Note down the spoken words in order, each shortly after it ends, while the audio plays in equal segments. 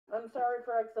I'm sorry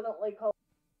for accidentally calling.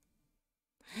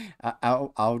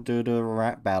 I'll do the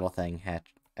rap battle thing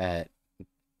at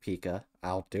Pika.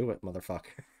 I'll do it,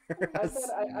 motherfucker. I said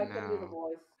I can do the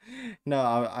voice.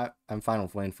 No, I'm fine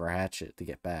with waiting for Hatchet to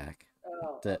get back.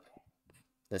 Oh. To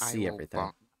see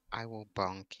everything. I will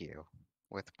bonk you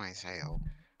with my tail.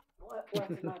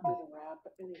 Let's not do the rap.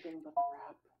 Anything but the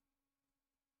rap.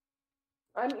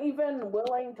 I'm even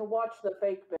willing to watch the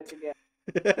fake bitch again.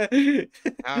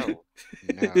 No.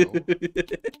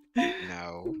 No.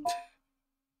 No.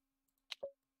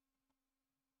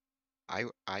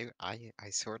 I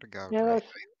swear to God, Yeah, right?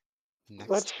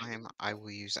 Next time I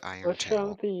will use Iron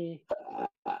Tail.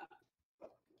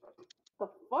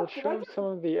 Let's show some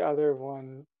of the other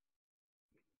ones.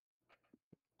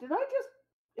 Did I just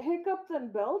hiccup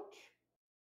and belch?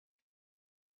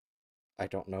 I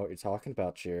don't know what you're talking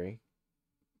about, Jerry.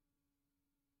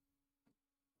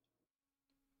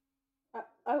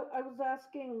 I was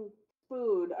asking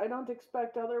food. I don't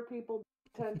expect other people to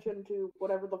pay attention to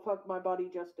whatever the fuck my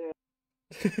body just did.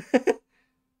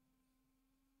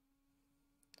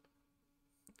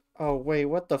 Oh, wait,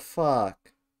 what the fuck?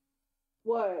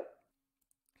 What?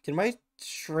 Can my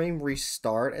stream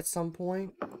restart at some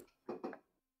point?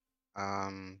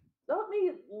 Let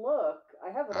me look.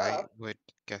 I have it up. I would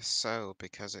guess so,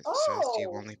 because it says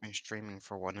you've only been streaming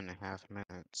for 1.5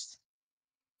 minutes.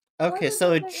 Okay,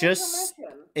 so it just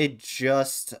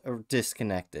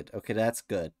disconnected. Okay, that's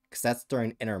good, because that's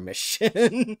during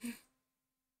intermission.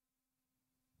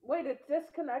 Wait, it's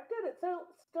disconnected? It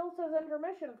still says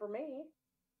intermission for me.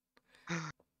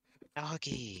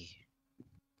 Doggy.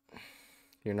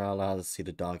 You're not allowed to see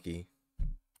the doggy.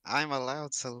 I'm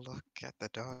allowed to look at the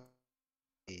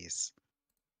doggies.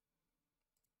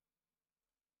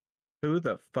 Who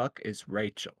the fuck is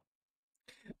Rachel?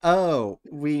 Oh,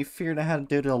 we figured out how to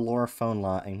do the Allure phone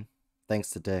line,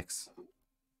 thanks to Dix.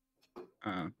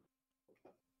 How'd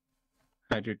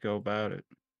you go about it?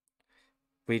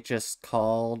 We just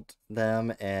called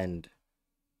them and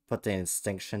put the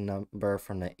extinction number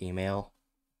from the email.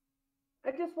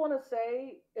 I just want to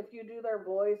say, if you do their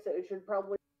voice, it should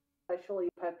probably be especially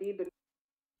peppy, because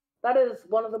that is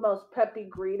one of the most peppy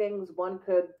greetings one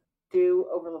could do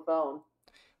over the phone.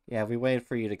 Yeah, we waited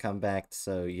for you to come back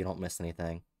so you don't miss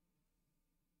anything.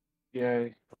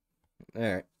 Yay.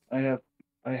 Alright. I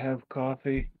have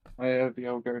coffee. I have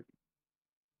yogurt.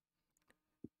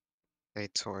 They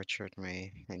tortured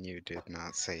me, and you did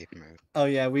not save me. Oh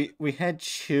yeah, we had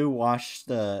Chu watch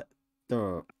the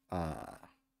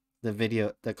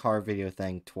video, the car video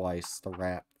thing twice, the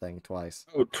rap thing twice.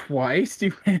 Oh, twice?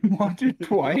 You had watched it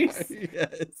twice?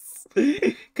 Yes.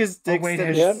 Because Dix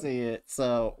didn't see it,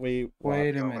 so we...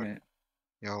 Wait a minute.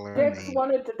 Y'all are Dix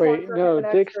wanted to torture him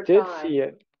an Dix extra did time. see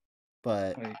it.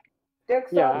 But...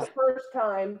 Dix saw it the first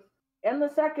time, and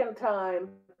the second time,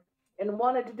 and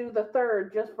wanted to do the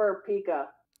third just for Pika.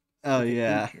 Oh,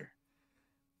 yeah.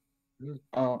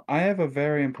 Oh, I have a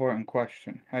very important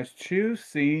question. Has Chu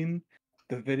seen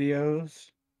the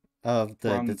videos of the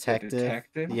from detective? The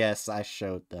detective? Yes, I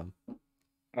showed them.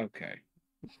 Okay.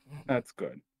 That's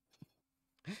good.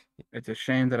 It's a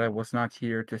shame that I was not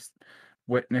here to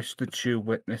witness the Chu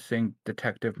witnessing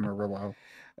Detective Murillo.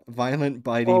 Violent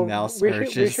biting mouse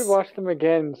urges. We should watch them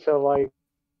again so like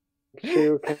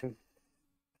Chu can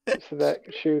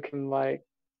like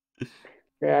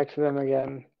react to them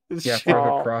again. Yeah,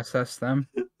 further process them.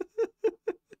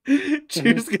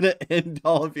 Chu's gonna end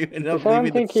all of you and I'm I don't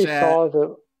leaving think the he chat. saw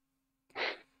the.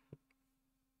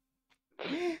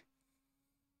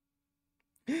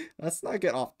 Let's not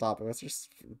get off topic. Let's just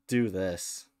do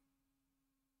this.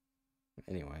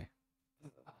 Anyway.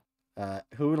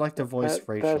 Who would like to voice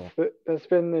Rachel? That's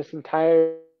been this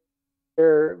entire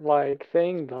like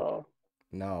thing though.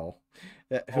 No.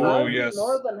 I'd be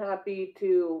more than happy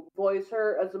to voice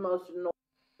her as the most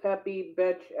peppy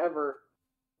bitch ever.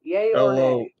 Yay or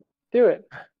nay? Do it.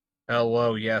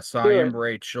 Hello, yes, I am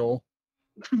Rachel.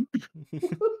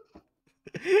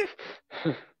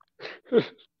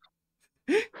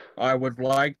 I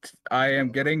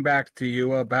am getting back to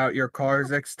you about your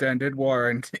car's extended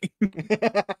warranty.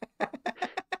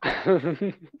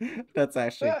 That's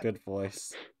actually a good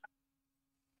voice.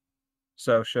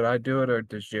 So, should I do it or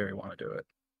does Jerry want to do it?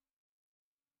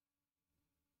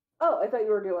 Oh, I thought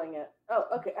you were doing it. Oh,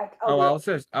 okay.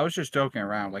 I was just joking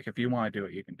around. Like, if you want to do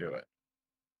it, you can do it.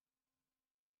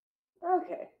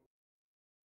 Okay.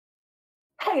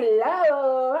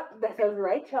 Hello, this is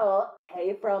Rachel.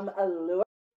 Hey, from Allure.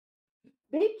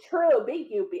 Be true, be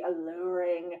you, be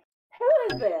alluring.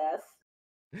 Who is this?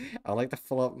 I'd like to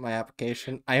fill up my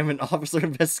application. I am an officer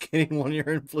investigating one of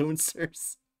your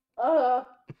influencers.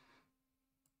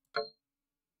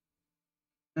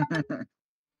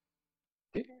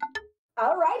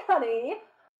 All right, honey.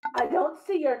 I don't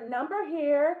see your number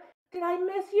here. Did I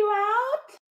miss you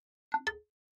out?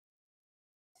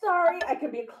 Sorry, I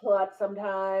can be a klutz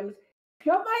sometimes. If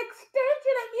you have my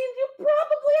extension, it means you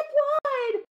probably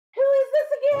applied. Who is this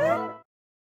again?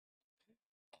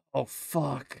 Oh,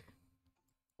 fuck.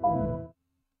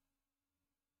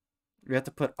 We have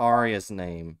to put Arya's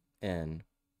name in.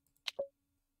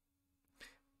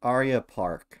 Arya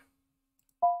Park.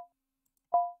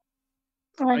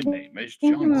 My name is I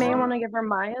think you may Johnson. want to give her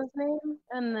Maya's name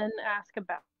and then ask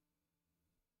about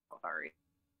Arya.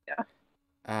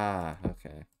 Ah,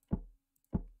 okay.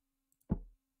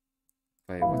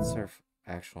 Wait, what's her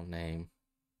actual name?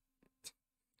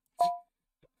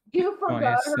 You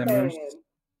forgot her Simmers. name.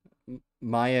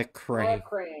 Maya Crane. Maya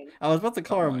Crane. I was about to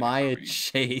call her Maya Crane.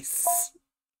 Chase.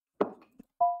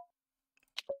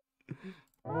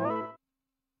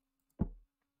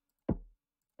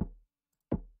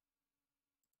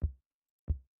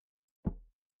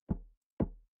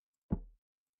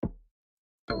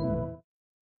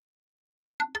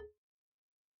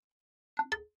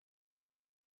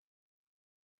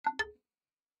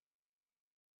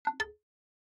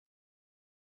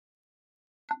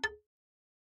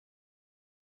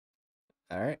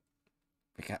 Alright.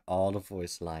 We got all the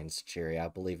voice lines, Cheery. I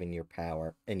believe in your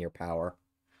power. Okay,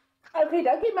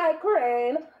 dokie, Maya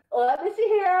Crane. Let me see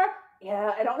here.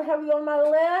 Yeah, I don't have you on my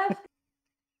list.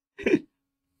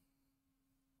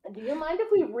 Do you mind if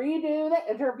we redo the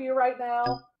interview right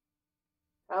now?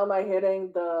 How am I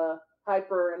hitting the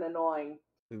hyper and annoying?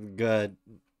 Good.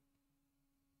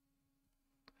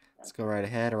 Let's go right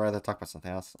ahead, or rather talk about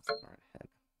something else. Let's go right ahead.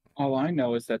 All I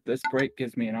know is that this break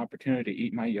gives me an opportunity to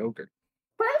eat my yogurt.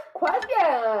 First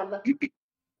question.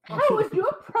 How would you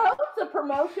approach the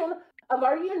promotion of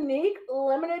our unique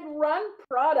limited run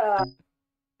product?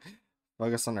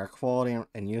 Focus on their quality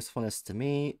and usefulness to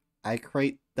me. I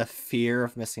create the fear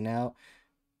of missing out.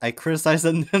 I criticize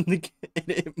them to get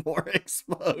it more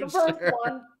exposure.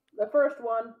 The first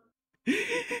one.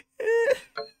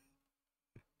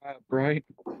 Right?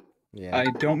 Yeah.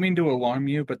 I don't mean to alarm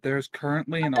you, but there's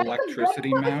currently an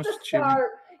electricity mouse chewing.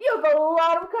 You have a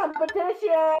lot of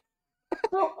competition.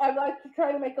 So I'd like to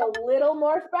try to make a little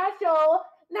more special.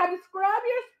 Now describe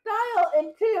your style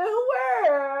in 2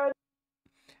 words.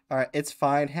 Alright, it's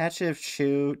fine. Hatchet if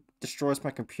Chew destroys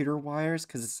my computer wires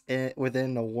because it's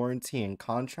within the warranty and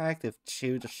contract. If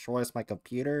Chew destroys my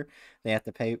computer, they have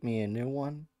to pay me a new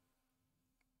one.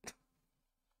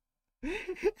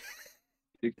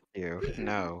 Ew,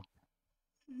 no.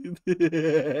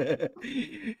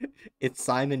 It's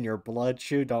Simon your blood,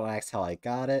 Chew. Don't ask how I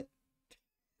got it.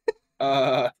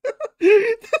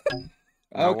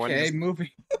 Okay, moving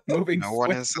No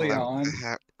one is swiftly allowed on. to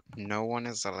have. No one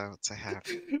is allowed to have.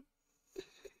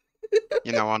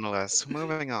 You know, unless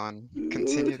moving on.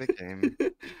 Continue the game.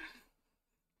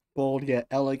 Bold yet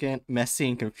elegant, messy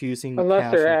and confusing.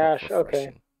 Unless they're casual but Ash,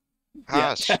 okay. refreshing.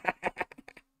 Hush. Yeah.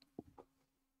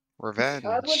 Revenge.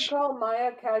 I would call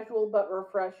Maya casual but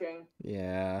refreshing.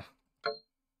 Yeah.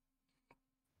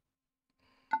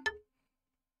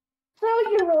 So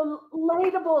you're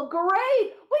relatable.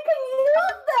 Great. We can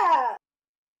use that.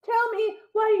 Tell me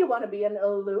why you want to be an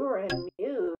alluring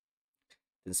muse.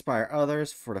 Inspire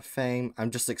others for the fame. I'm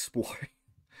just exploring.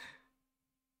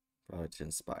 Probably to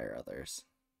inspire others.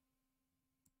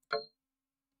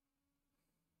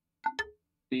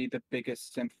 Be the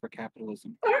biggest simp for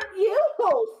capitalism. Aren't you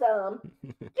wholesome?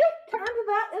 Just turn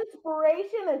that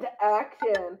inspiration into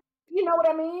action. You know what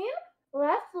I mean?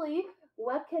 Leslie,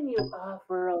 what can you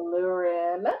offer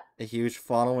alluring? A huge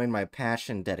following, my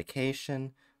passion,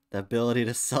 dedication, the ability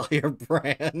to sell your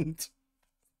brand.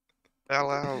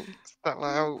 Spell out. Spell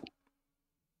out.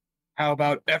 How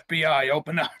about FBI,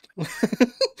 open up?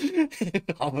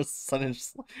 All of a sudden,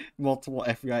 just multiple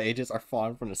FBI agents are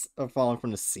falling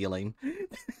from the ceiling.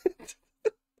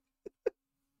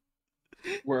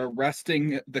 We're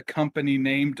arresting the company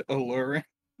named Alluring.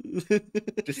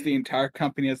 Just the entire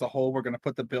company as a whole. We're going to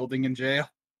put the building in jail.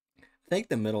 I think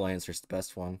the middle answer is the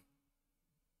best one.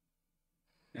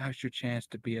 Now's your chance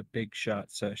to be a big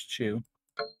shot, says Chew.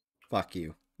 Fuck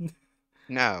you.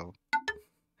 No.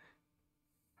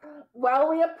 Well,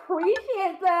 we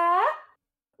appreciate that.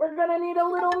 We're gonna need a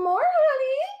little more,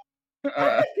 honey.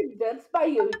 I'm not convinced by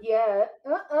you yet.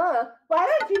 Why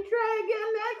don't you try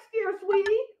again next year,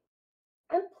 sweetie?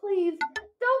 And please,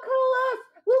 don't call us.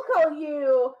 We'll call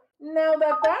you. Now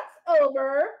that that's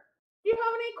over, do you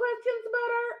have any questions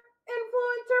about our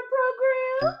influencer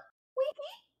program?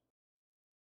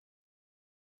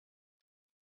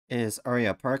 Is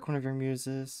Arya Park one of your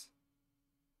muses?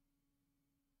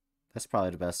 That's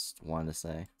probably the best one to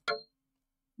say.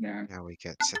 Yeah. Now we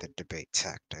get to the debate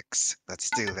tactics. Let's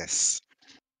do this.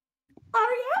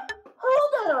 Arya?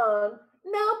 Hold on.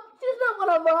 No, she's not one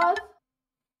of us.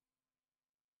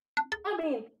 I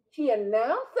mean, she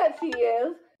announced that she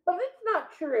is, but it's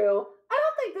not true. I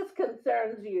don't think this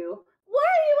concerns you. Why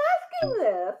are you asking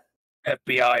this?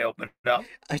 FBI, open up.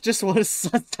 I just want to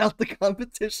suss out the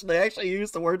competition. They actually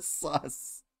used the word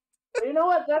sus. You know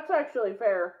what? That's actually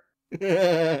fair.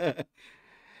 I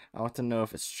want to know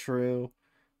if it's true.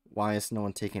 Why is no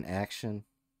one taking action?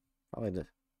 Probably the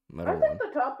middle I think one.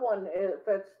 the top one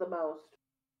fits the most.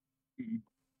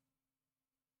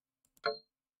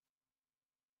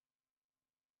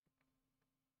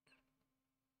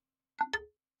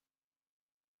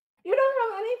 You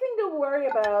don't have anything to worry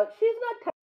about. She's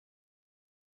not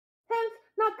hence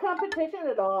not competition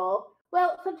at all.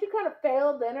 Well, since you kind of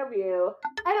failed the interview,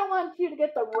 I don't want you to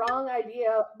get the wrong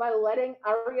idea by letting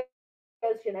Arya's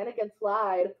shenanigans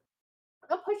slide.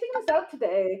 I'm pushing this out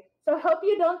today, so I hope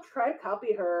you don't try to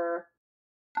copy her.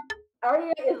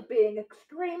 Arya is being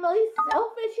extremely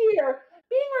selfish here.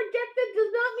 Being rejected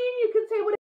does not mean you can say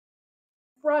what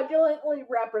fraudulently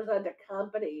represent a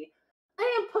company.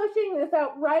 I am pushing this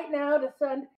out right now to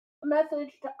send a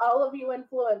message to all of you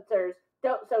influencers.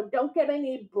 Don't get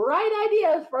any bright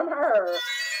ideas from her.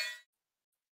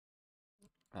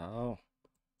 Oh.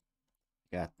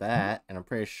 Got that, and I'm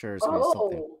pretty sure it's gonna be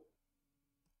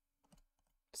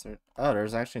something. Oh,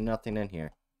 there's actually nothing in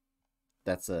here.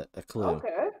 That's a clue.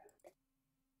 Okay.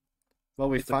 Well,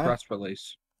 we It's a find press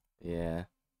release. Yeah.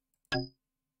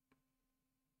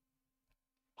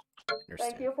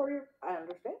 Thank you for your. I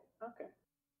understand. Okay.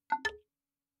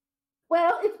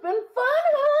 Well, it's been fun,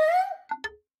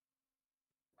 hon.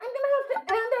 I'm gonna have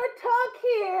to end our talk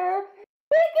here.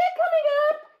 Weekend coming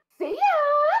up. See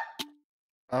ya.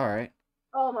 All right.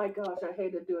 Oh my gosh, I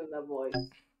hated doing that voice.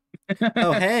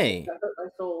 Oh, hey. That hurt my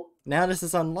soul. Now this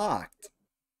is unlocked.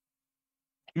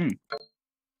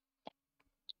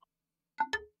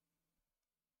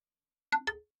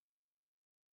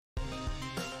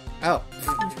 Oh.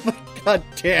 God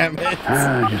damn it.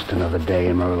 Just another day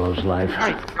in Merlot's life.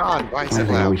 My God, why is Why it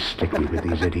they loud? always stick me with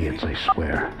these idiots, I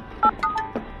swear.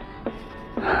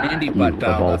 Andy You, butt of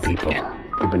dialed all us people, again.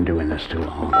 you've been doing this too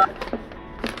long.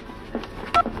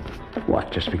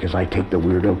 What, just because I take the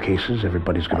weirdo cases,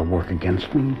 everybody's gonna work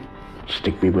against me?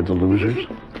 Stick me with the losers?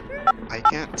 I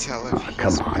can't tell if he's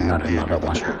come on, not Batman another or the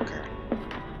one. Joker.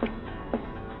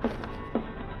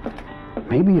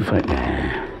 Maybe if I...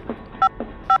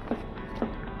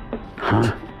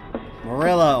 Huh?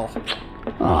 Murillo.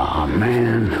 Aw,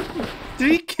 man.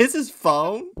 Did he kiss his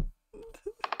phone?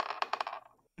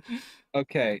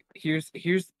 Okay, here's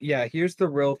the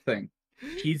real thing.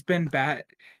 He's been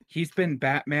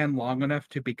Batman long enough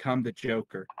to become the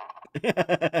Joker.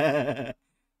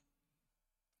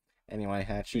 Anyway,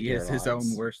 Hatchet, He your is his own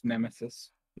lines. worst nemesis.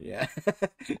 Yeah.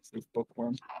 It's his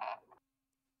bookworm.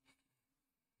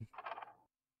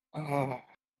 Oh.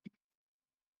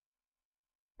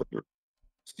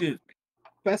 Excuse me.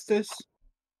 Festus?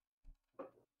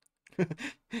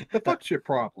 The fuck's your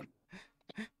problem?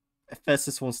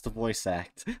 Festus wants to voice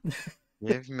act.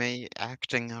 Give me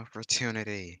acting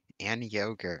opportunity and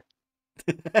yogurt.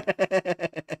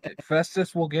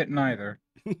 Festus will get neither.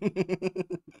 Literally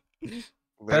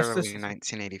Festus-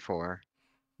 1984.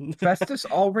 Festus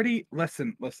already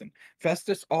listen.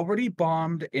 Festus already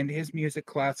bombed in his music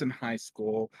class in high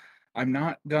school. I'm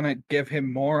not gonna give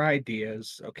him more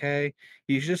ideas, okay?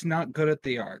 He's just not good at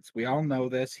the arts. We all know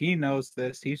this. He knows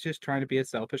this. He's just trying to be a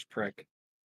selfish prick.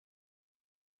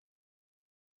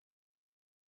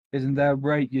 Isn't that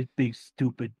right, you big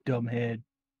stupid dumbhead?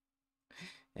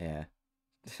 Yeah.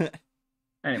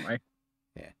 Anyway.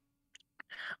 Yeah.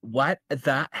 What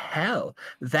the hell?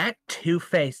 That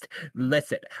two-faced.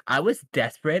 Listen, I was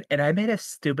desperate and I made a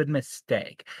stupid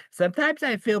mistake. Sometimes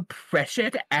I feel pressure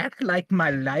to act like my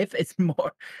life is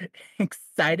more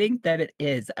exciting than it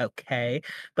is, okay?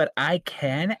 But I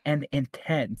can and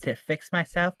intend to fix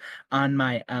myself on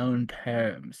my own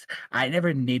terms. I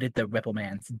never needed the Ripple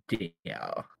Man's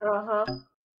deal.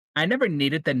 I never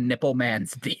needed the Nipple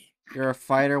Man's deal. You're a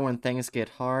fighter when things get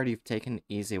hard. You've taken the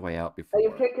easy way out before.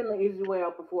 You've taken the easy way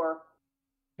out before.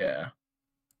 Yeah.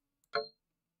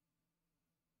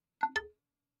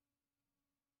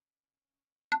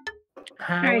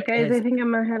 Alright, guys, I think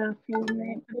I'm gonna head off for the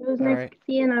night. It was nice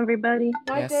seeing everybody.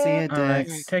 Yeah, see you, Alright,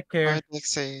 Dex. take care. Bye,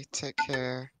 Dixie. Take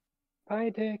care. Bye,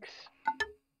 Dix.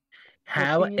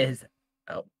 How see you.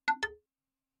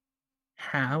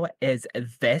 How is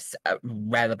this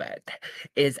relevant?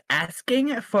 Is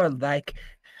asking for, like,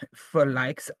 for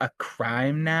likes a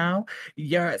crime now?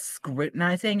 You're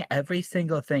scrutinizing every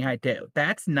single thing I do.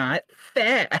 That's not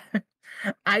fair.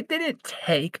 I didn't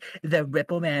take the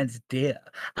Ripple Man's deal.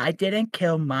 I didn't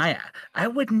kill Maya. I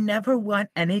would never want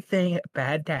anything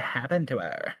bad to happen to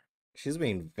her. She's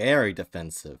being very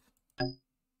defensive.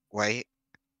 Wait,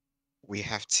 we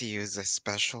have to use a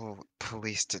special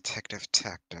police detective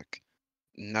tactic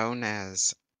known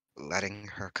as letting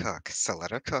her cook. So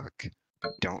let her cook.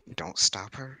 Don't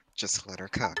stop her. Just let her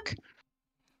cook.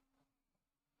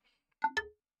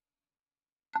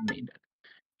 Mina,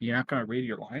 you're not gonna read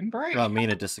your line break?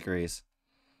 Mina disagrees.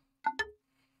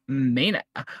 Mina,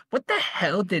 what the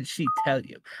hell did she tell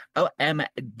you?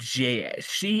 OMG,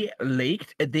 she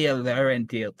leaked the Allurant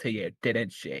deal to you,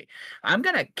 didn't she? I'm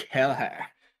gonna kill her.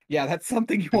 Yeah, that's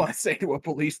something you want to say to a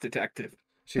police detective.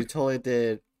 She totally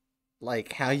did,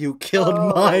 like, how you killed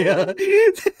Maya.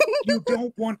 You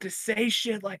don't want to say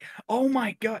shit like, oh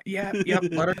my god, yep,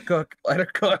 let her cook, let her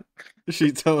cook.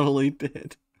 She totally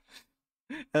did.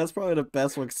 That's probably the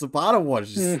best one, because the bottom one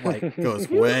just, like, goes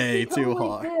way too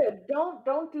hard. Did.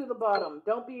 Don't do the bottom.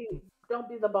 Don't be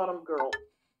the bottom girl.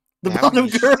 The Now bottom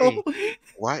you girl! see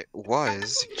what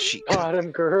was she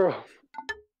Bottom girl.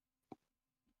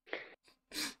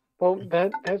 Well,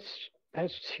 that's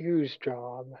Chu's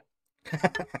job.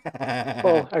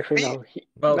 Well, actually, no.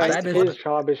 Well, that's that is his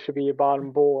job is to be a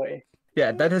bottom boy.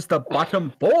 Yeah, that is the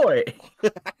bottom boy.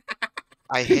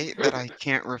 I hate that I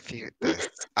can't refute this.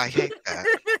 I hate that.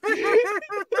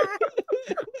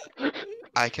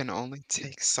 I can only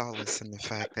take solace in the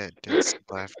fact that Dix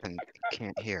left and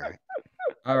can't hear it.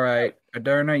 All right,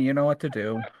 Adurna, you know what to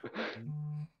do.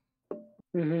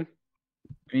 Mm-hmm.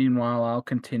 Meanwhile, I'll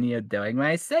continue doing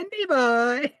my Sydney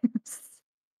voice.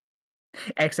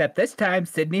 Except this time,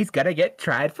 Sydney's gonna get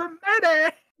tried for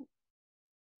murder.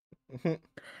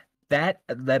 That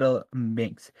little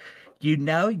minx. You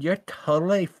know you're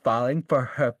totally falling for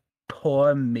her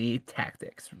poor me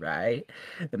tactics, right?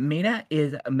 Mina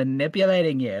is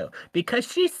manipulating you because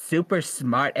she's super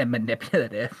smart and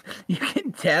manipulative. You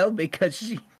can tell because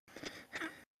she...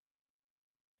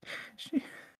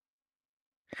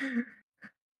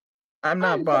 I'm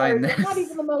not buying this. Not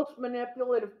even the most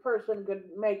manipulative person could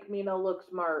make Mina look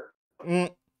smart.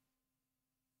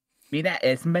 Mina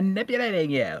is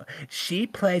manipulating you. She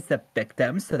plays the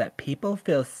victim so that people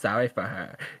feel sorry for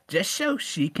her, just so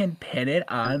she can pin it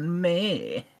on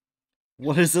me.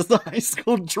 What is this, the high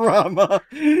school drama?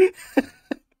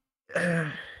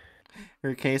 Her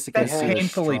case against That's you is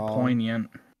painfully strong. poignant.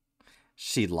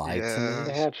 She lied to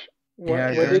me. Hatch,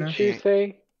 Yeah, what did Adurna? she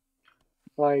say?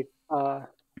 Like,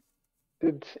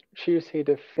 did she say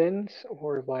defense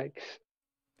or like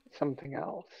something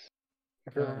else?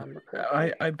 If I remember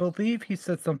correctly. I believe he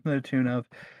said something to the tune of,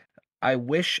 I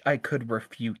wish I could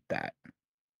refute that.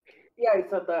 Yeah, he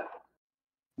said that.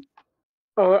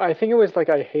 Oh, I think it was like,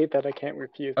 I hate that I can't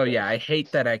refute Oh this. yeah, I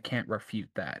hate that I can't refute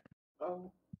that.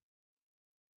 Oh.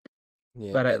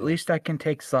 Yeah, But at least I can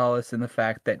take solace in the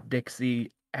fact that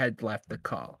Dixie had left the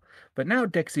call. But now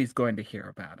Dixie's going to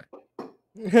hear about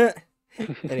it.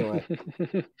 Anyway,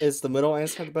 is the middle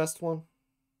answer the best one?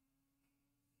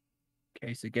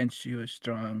 Case against you is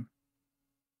strong.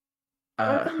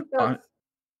 I think that's...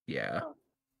 Yeah.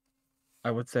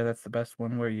 I would say that's the best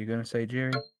one. What are you going to say,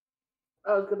 Jerry?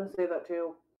 I was going to say that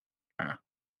too.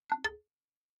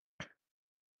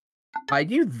 Are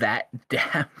you that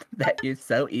damned that you're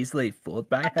so easily fooled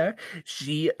by her?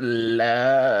 She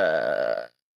loves...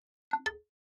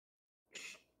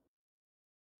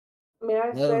 May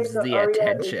I Loves say that the Arya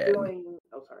attention. is doing...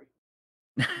 Oh, sorry.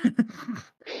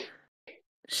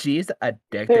 She's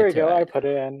addicted There we to go, it. I put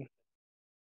it in.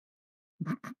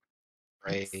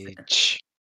 Rage.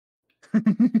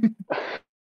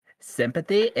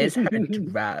 Sympathy is her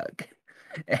drug.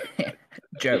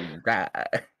 Drug.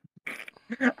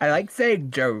 I like saying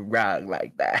drug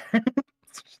like that.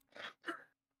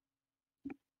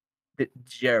 The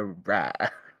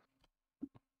drug.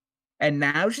 And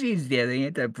now she's using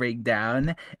it to bring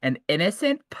down an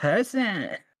innocent person.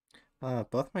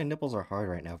 Both my nipples are hard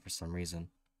right now for some reason.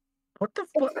 What the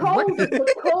It's fuck? cold.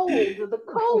 The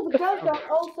cold does that.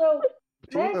 Also,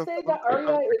 may I Who the say fuck that would Arya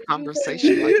have a is conversation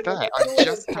using like that? I manipulative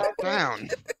just sat tactics. down.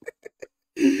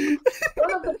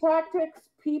 One of the tactics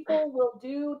people will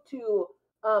do to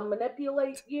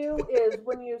manipulate you is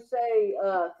when you say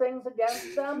things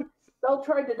against them, they'll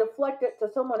try to deflect it to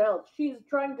someone else. She's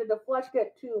trying to deflect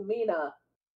it to Mina.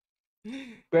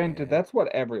 Granted, that's what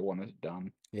everyone has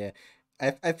done. Yeah,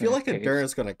 I feel like Okay.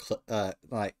 Adura's gonna quote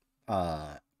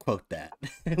that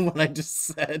what I just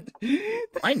said.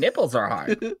 My nipples are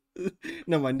hard.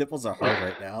 No, my nipples are hard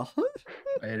right now.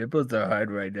 My nipples are hard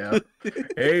right now.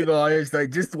 Hey guys, Hey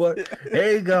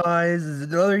guys,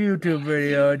 it's another YouTube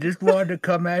video. I just wanted to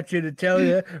come at you to tell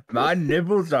you my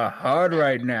nipples are hard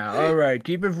right now. All right,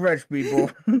 keep it fresh,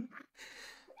 people.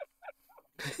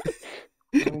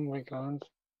 Oh my god.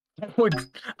 I would Since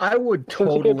it could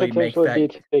totally make potentially that.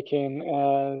 be taken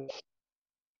as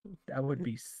That would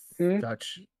be Hmm?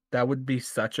 such. That would be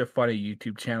such a funny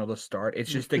YouTube channel to start. It's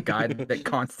just a guy that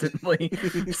constantly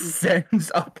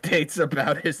sends updates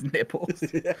about his nipples,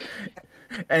 and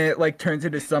it like turns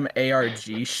into some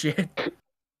ARG shit.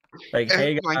 Like,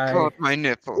 hey Oh my guys, god, my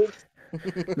nipples.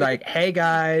 like, hey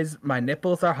guys, my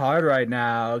nipples are hard right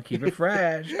now. Keep it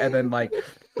fresh. And then like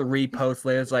 3 posts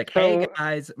later, it's like, hey So-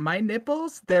 guys, my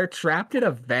nipples, they're trapped in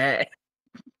a vat.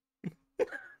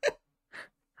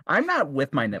 I'm not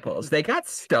with my nipples. They got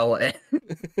stolen.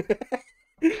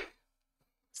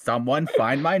 Someone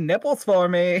find my nipples for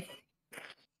me.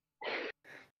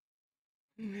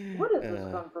 What is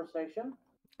this conversation?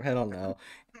 I don't know.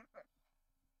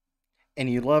 And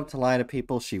you love to lie to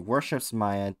people. She worships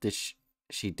Maya.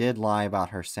 She did lie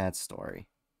about her sad story.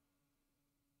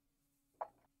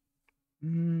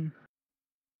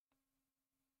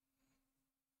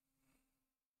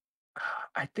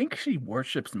 I think she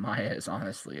worships Maya is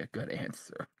honestly a good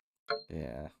answer.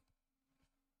 Yeah.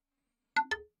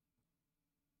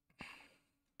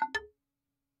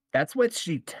 That's what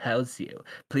she tells you.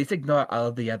 Please ignore all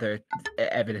of the other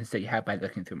evidence that you have by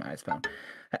looking through Maya's phone.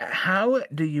 How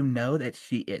do you know that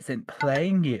she isn't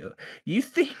playing you? You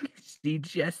think she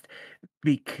just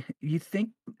you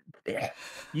think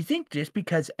just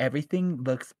because everything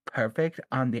looks perfect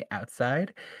on the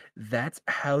outside, that's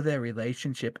how their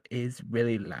relationship is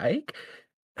really like?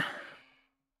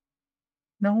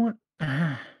 No one.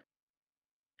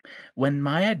 When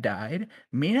Maya died,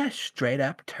 Mina straight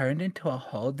up turned into a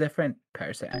whole different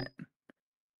person.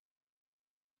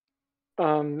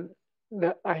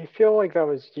 I feel like that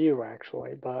was you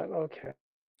actually, but okay.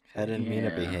 How did Mina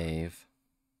Yeah. behave?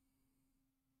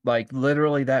 Like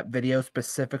literally, that video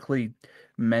specifically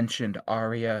mentioned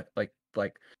Arya. Like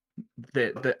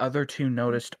the other 2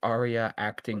 noticed Arya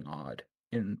acting odd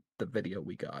in the video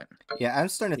we got. Yeah, I'm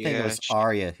starting to think it was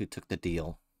Arya who took the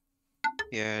deal.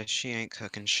 Yeah, she ain't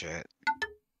cooking shit.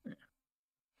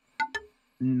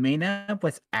 Mina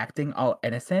was acting all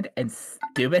innocent and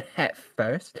stupid at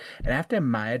first, and after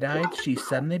Maya died, she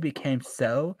suddenly became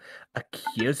so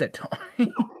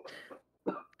accusatory.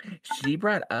 She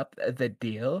brought up the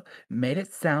deal, made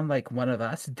it sound like one of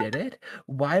us did it.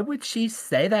 Why would she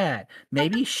say that?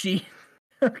 Maybe she.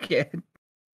 Okay.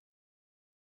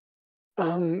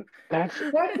 That's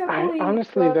Technically,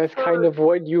 honestly that's her. kind of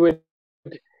what you would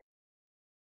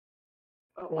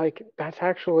like. That's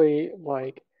actually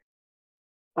like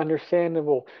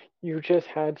understandable. You just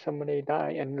had somebody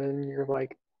die, and then you're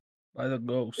like, By the it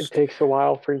ghost. takes a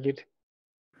while for you to.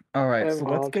 All right, A so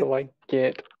while let's to get. like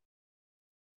get.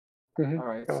 Mhm, All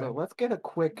right, go so ahead. let's get a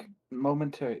quick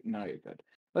momentary. No, you're good.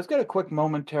 Let's get a quick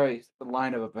momentary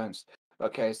line of events.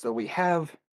 Okay, so we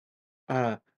have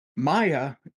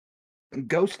Maya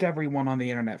ghost everyone on the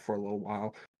internet for a little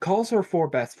while, calls her 4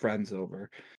 best friends over.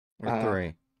 Or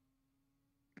 3.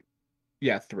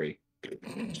 Yeah, 3.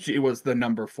 She was the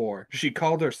number 4. She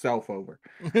called herself over.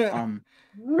 Her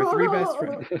 3 best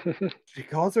friends. She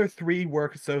calls her 3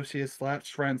 work associates /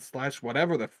 friends /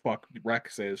 whatever the fuck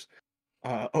Rex is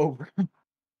over.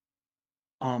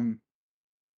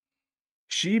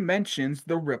 She mentions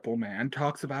the Ripple Man,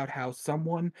 talks about how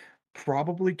someone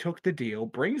probably took the deal,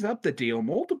 brings up the deal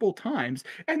multiple times,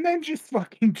 and then just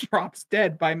fucking drops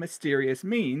dead by mysterious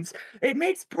means. It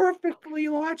makes perfectly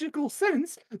logical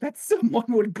sense that someone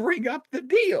would bring up the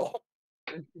deal.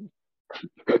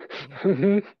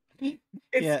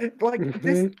 It's like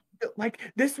this. Like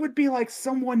this would be like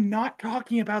someone not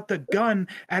talking about the gun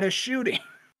at a shooting.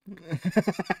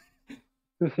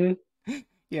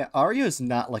 Yeah, Arya's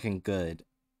not looking good.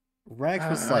 Rex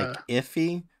was like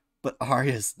iffy, but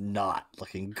Arya's not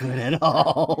looking good at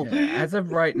all. Yeah, as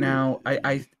of right now,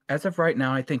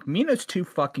 I think Mina's too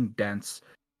fucking dense.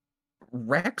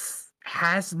 Rex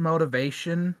has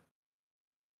motivation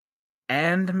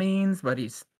and means, but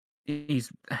he's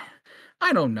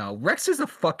I don't know. Rex is a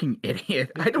fucking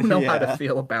idiot. I don't know how to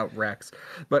feel about Rex,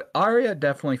 but Arya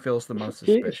definitely feels the most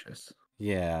suspicious.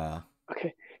 Yeah.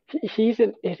 Okay, he's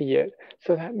an idiot,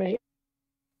 so that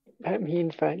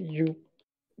means that you,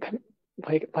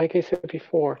 like I said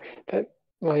before, that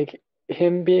like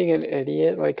him being an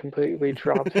idiot like completely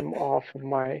drops him off of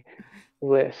my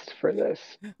list for this.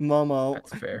 Momo,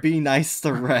 That's fair. Be nice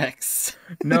to Rex.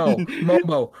 No,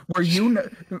 Momo, were you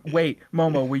wait,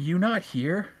 Momo, were you not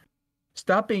here?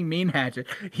 Stop being mean, Hatchet.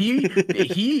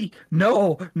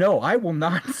 No, I will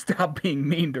not stop being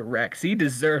mean to Rex. He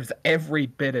deserves every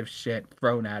bit of shit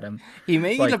thrown at him. He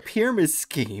made Like, a pyramid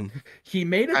scheme. He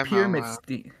made a Hi, pyramid Mama.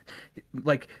 scheme.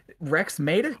 Like, Rex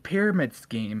made a pyramid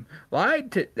scheme,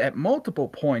 lied at multiple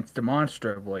points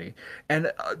demonstrably,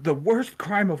 and the worst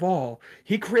crime of all,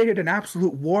 he created an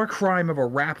absolute war crime of a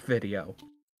rap video.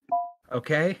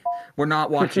 Okay? We're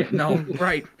not watching. No,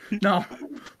 right. No.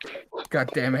 God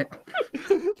damn it.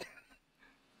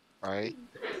 Right?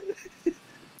 I'm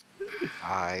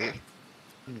I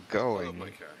love going. my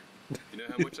car. You know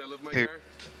how much I love my Hey. car?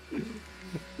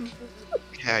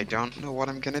 Yeah, I don't know what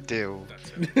I'm gonna do,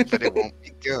 That's it. but it won't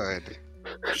be good.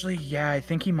 Actually, yeah, I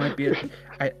think he might be.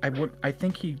 I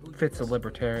think he fits a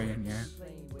libertarian. Yeah.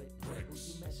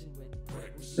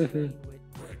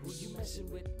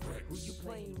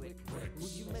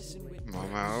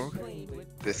 Momo,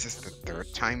 this is the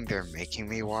third time they're making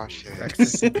me wash it.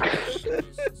 Rex is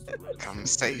Come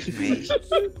save me.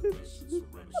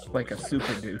 like a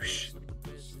super douche.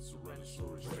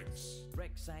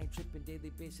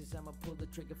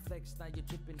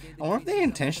 I wonder if they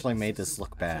intentionally made this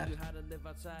look bad.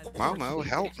 Momo,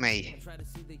 help me.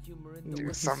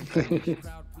 Do something.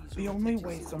 The only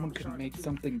way someone could make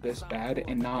something this bad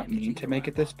and not mean to make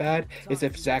it this bad is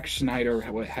if Zack Snyder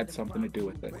had something to do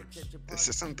with it. This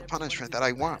isn't the punishment that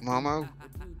I want, Momo.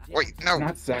 Wait, no.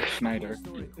 Not Zack Snyder.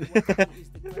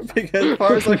 Because as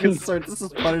far as I'm concerned, this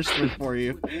is punishment for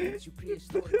you.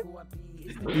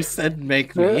 You said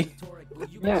make me.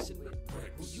 Yeah.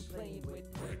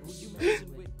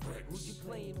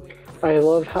 I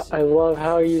love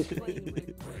how you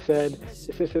said this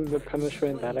isn't the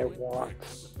punishment that I want.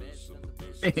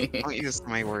 Don't use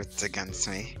my words against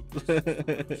me.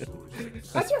 I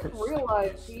just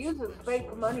realized he uses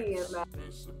fake money in that.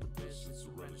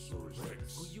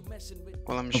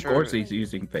 Well, I'm Of sure. course, he's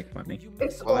using fake money.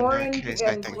 It's Well, in that orange case,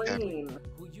 I and think that- green.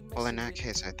 Well, in that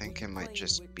case, I think it might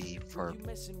just be for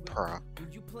prop.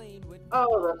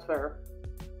 Oh, that's fair.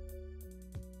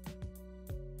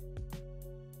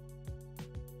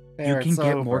 You There, can it's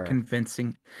get more over.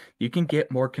 convincing. You can get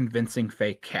more convincing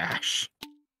fake cash.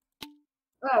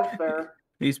 That's fair.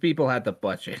 These people had the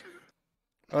budget.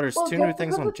 Oh, there's Well, two just new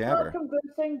things because on it's not Jabber.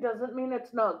 convincing doesn't mean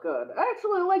it's not good. I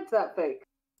actually liked that fake.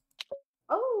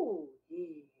 Oh, yeah.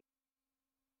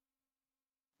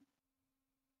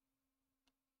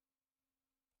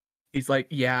 He's like,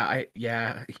 yeah,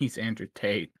 he's Andrew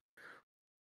Tate.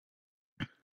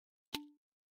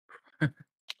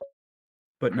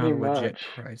 But not a Pretty legit much.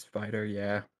 prize fighter,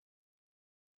 yeah.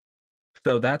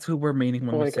 So that's who we're meaning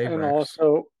when we Like, say and Rex.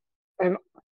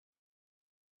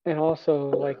 also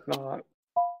like not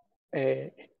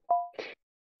a.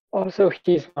 Also,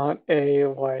 he's not a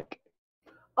like.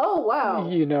 Oh, wow.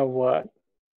 You know what?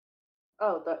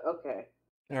 Oh, okay.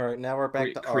 All right, now we're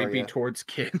back to creepy Arya. towards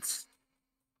kids.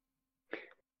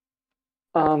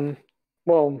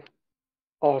 Well,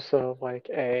 also like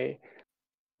another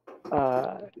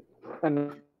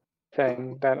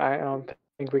thing that I don't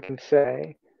think we can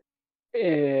say.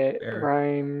 It Fair.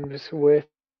 rhymes with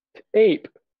ape.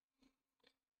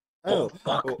 Oh,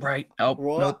 fuck, oh, right. Oh,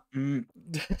 what? nope.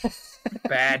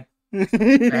 Bad. Wait,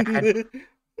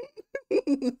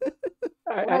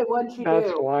 what'd she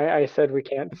That's do? why I said we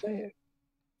can't say it.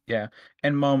 Yeah.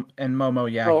 And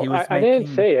Momo, yeah, Oh, he was I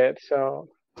didn't say it, so.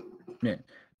 Yeah.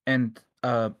 And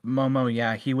Momo,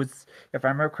 yeah, he was, if I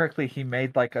remember correctly, he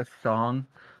made like a song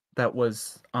that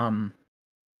was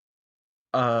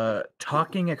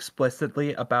talking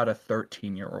explicitly about a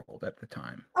 13-year-old at the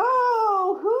time.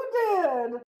 Oh,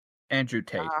 who did? Andrew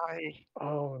Tate.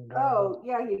 Oh no. Oh,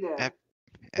 yeah, he did.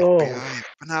 FBI,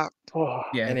 open up. Oh.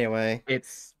 Yeah. Anyway,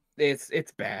 It's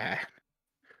bad.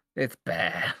 It's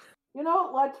bad. You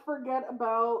know, let's forget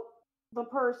about the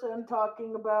person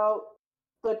talking about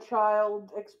the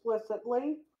child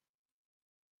explicitly.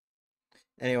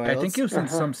 anyway, I think it was in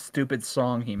Uh-huh. some stupid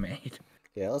song he made.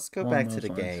 yeah, let's go along back to those the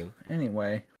lines. game.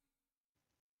 Anyway.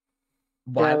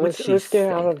 Why Yeah, would she let's get say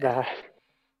out of that? that.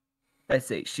 Let's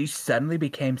see. She suddenly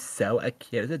became so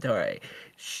accusatory.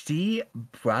 She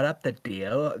brought up the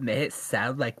deal, made it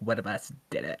sound like one of us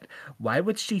did it. Why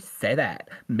would she say that?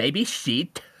 Maybe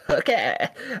she took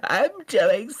it. I'm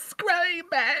doing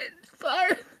screaming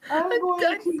for. I'm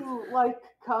going to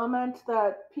comment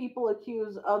that people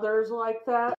accuse others like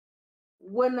that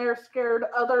when they're scared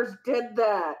others did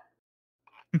that.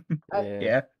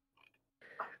 Yeah.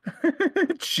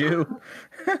 Chew.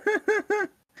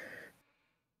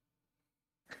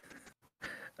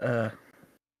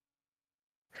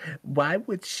 Why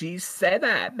would she say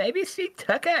that? Maybe she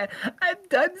took it. I'm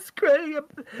done screwing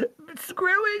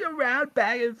around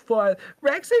back and forth.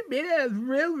 Rex and Mina have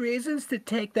real reasons to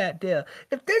take that deal.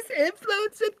 If this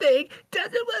influencer thing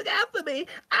doesn't work out for me,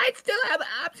 I still have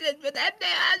options for that.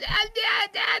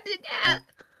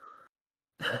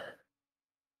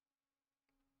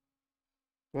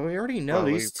 Well, we already know Well,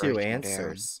 we these two break him down.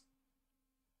 answers.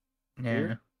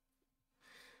 Yeah.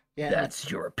 Yeah, That's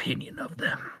your opinion of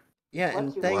them. yeah, and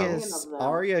What's the your thing opinion is, of them?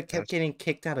 Arya kept That's- getting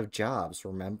kicked out of jobs,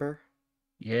 remember?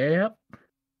 Yep.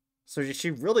 So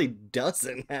she really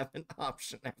doesn't have an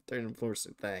option after an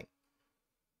influencer thing.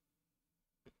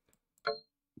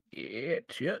 It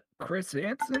took Chris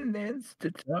Hansen needs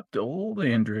to talk to old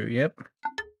Andrew. Yep.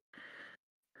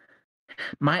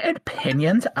 My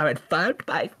opinions are informed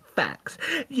by facts.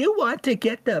 You want to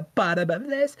get to the bottom of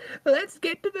this? Let's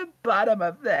get to the bottom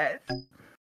of this.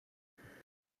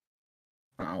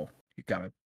 Oh, you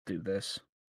gotta do this.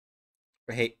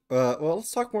 Hey, well,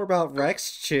 let's talk more about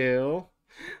Rex Chew.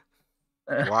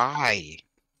 Why?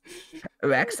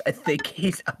 Rex, I think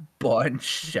he's a born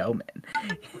showman.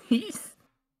 He's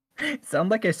sound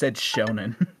like I said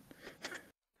shonen.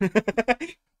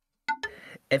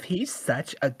 If he's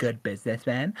such a good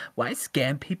businessman, why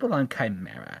scam people on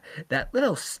Chimera? That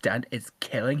little stunt is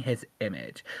killing his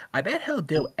image. I bet he'll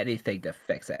do anything to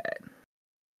fix it.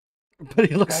 But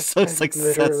he looks so That's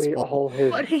literally successful. all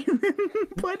his. But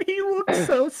he looks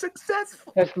so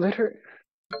successful. That's literally.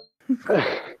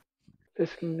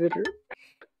 That's literally.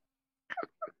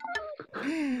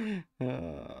 You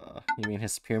mean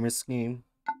his pyramid scheme?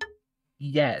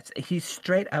 Yes, he's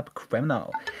straight up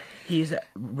criminal. His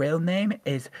real name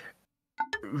is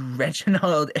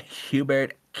Reginald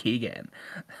Hubert Keegan.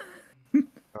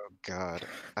 Oh God,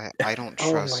 I don't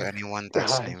Oh trust my anyone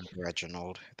that's God. named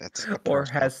Reginald. That's a Or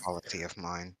personal has- quality of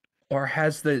mine. Or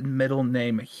has the middle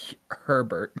name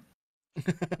Herbert.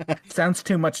 Sounds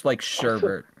too much like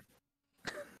Sherbert.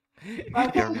 I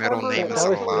Your think middle Herbert name is is a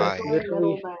also lie. my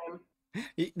middle name.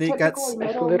 They got Typically, That's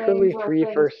middle literally names are 3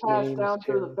 things first passed names, down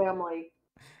through the too. family.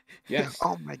 Yes.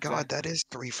 Oh my God, exactly. that is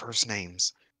 3 first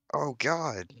names. Oh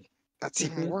God, that's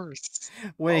even Mhm. worse.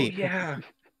 Wait, Oh yeah.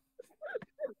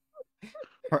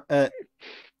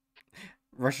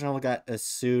 Reginald got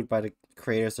sued by the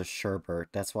creators of Sherbert.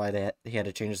 That's why he had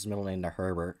to change his middle name to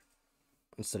Herbert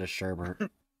instead of Sherbert.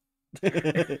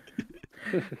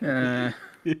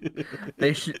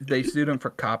 They sued him for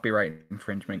copyright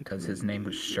infringement because his name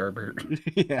was Sherbert.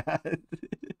 Yeah.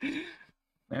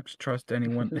 Never trust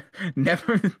anyone.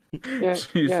 Never. Yeah,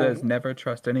 She yeah. says never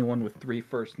trust anyone with 3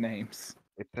 first names.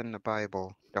 It's in the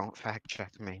Bible. Don't fact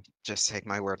check me. Just take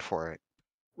my word for it.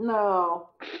 No.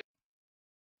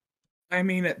 I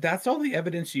mean, that's all the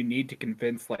evidence you need to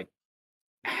convince, like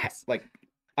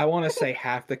I want to say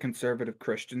half the conservative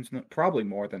Christians, probably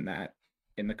more than that,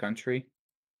 in the country.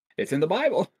 It's in the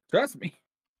Bible. Trust me.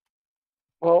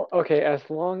 Well, okay, as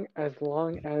long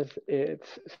as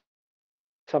it's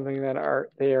something that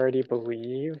they already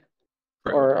believe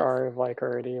or are like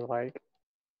already like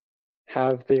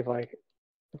have the like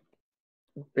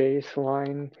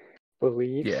baseline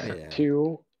beliefs Yeah.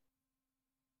 to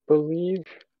believe.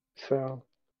 So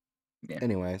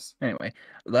Anyways. Anyway,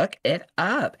 look it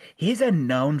up. He's a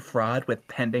known fraud with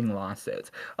pending lawsuits.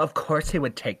 Of course he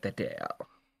would take the deal.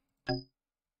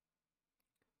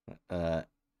 Why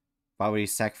would he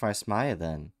sacrifice Maya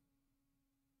then?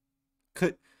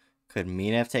 Could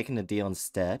Mina have taken the deal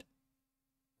instead?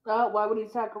 Why would he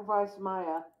sacrifice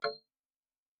Maya?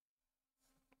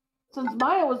 Since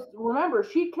Maya was, remember,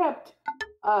 she kept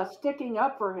sticking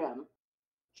up for him.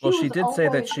 Well, she was did say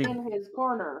that always she- in his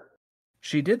corner.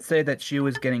 She did say that she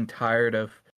was getting tired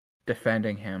of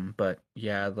defending him, but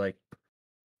yeah, like,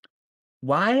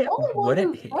 why The only one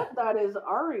wouldn't who he? said that is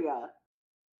Arya.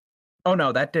 Oh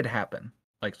no, that did happen.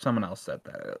 Like someone else said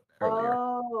that earlier.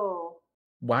 Oh.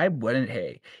 Why wouldn't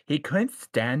he? He couldn't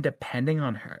stand depending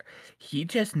on her. He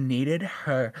just needed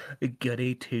her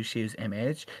goody two shoes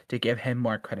image to give him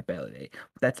more credibility.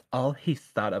 That's all he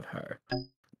thought of her.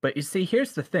 But you see,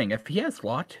 here's the thing: if he has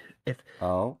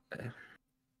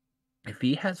if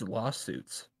he has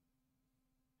lawsuits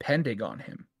pending on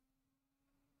him,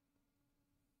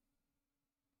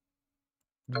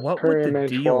 what her would the image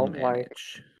deal won't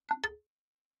manage?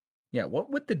 Yeah, what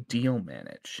would the deal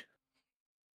manage?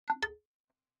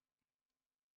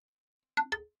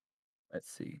 Let's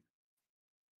see.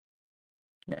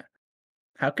 Yeah.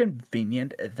 How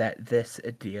convenient that this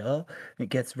deal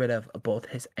gets rid of both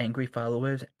his angry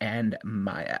followers and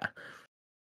Maya.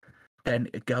 Then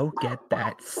go get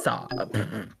that saw.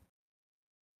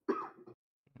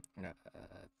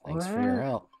 Thanks for your What?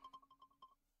 help.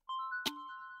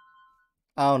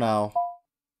 Oh no.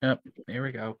 Yep, here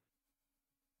we go.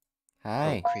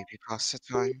 Hi. Creepypasta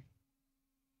time.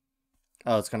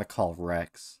 Oh, it's gonna call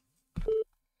Rex.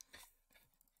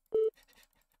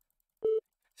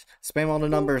 Spam all the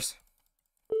numbers.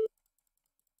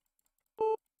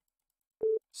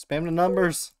 Spam the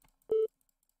numbers.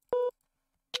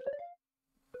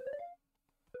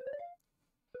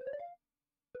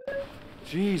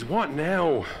 Jeez, what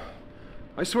now?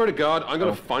 I swear to God, I'm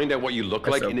gonna find out what you look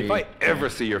like, and if I ever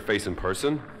see your face in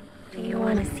person... Do you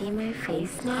want to see my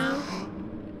face now?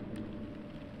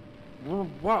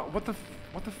 What the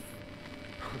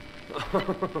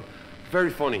Very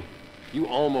funny. You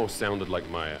almost sounded like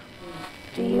Maya.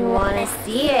 Do you want to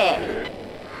see it?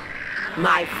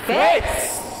 My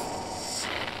face!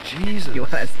 Jesus. You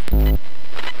want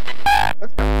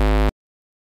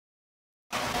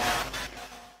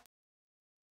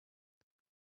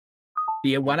Do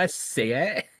you want to see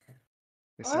it?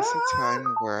 Is this a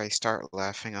time where I start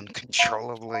laughing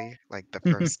uncontrollably, like the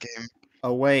first game?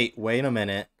 Oh wait a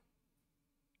minute.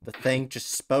 The thing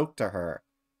just spoke to her.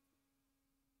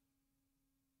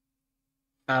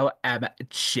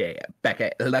 OMG, Becky,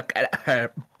 look at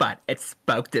her butt. It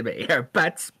spoke to me. Her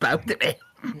butt spoke to me.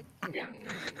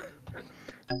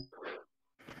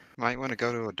 Might want to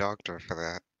go to a doctor for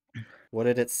that. What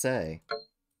did it say?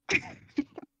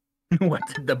 What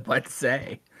did the butt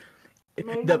say?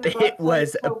 Maybe The the it butt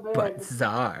was so big.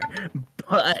 bizarre,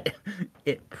 but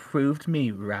it proved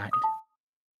me right.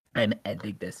 I'm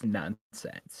ending this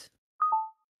nonsense.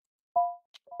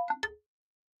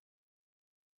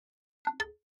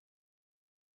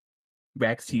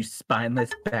 Rex, you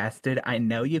spineless bastard, I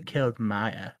know you killed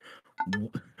Maya.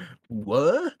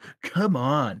 What? Come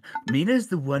on. Mina's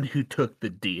the one who took the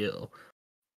deal.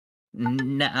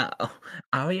 No.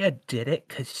 Arya did it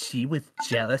because she was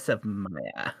jealous of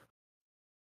Maya.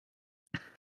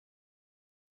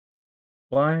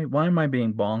 Why am I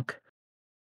being bonk?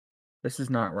 This is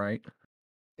not right.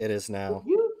 It is now.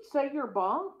 Did you say you're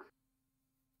bonk?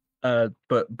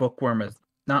 But Bookworm is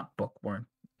not Bookworm.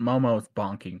 Momo's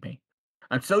bonking me.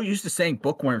 I'm so used to saying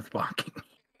Bookworm's bonking me.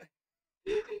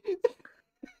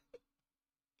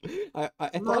 I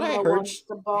thought Momo I heard wants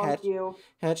to bonk you.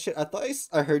 Hatchet. I thought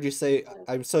I heard you say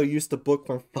I'm so used to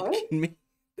Bookworm fucking me.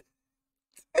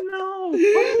 No. What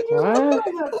did you What?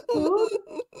 say that, Scoot?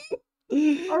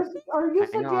 Are you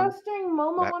Hang on. suggesting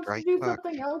Momo That wants to right do hook.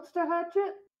 something else to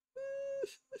Hatchet?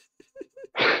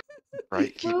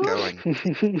 Right, keep Food? going.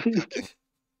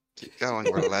 Keep going,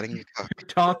 we're letting you cook.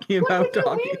 Talking What about did you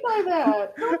talking. mean by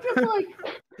that? Don't just like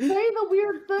say the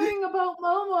weird thing about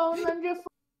Momo and then just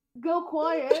go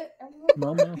quiet.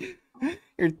 Momo.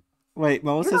 Wait,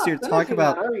 Momo says not you're talking finishing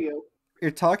about that, are you?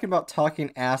 you're talking about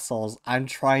talking assholes. I'm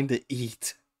trying to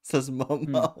eat, says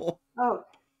Momo. Oh.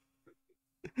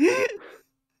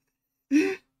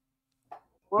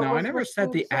 What No, I was never the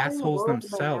said the food saying? assholes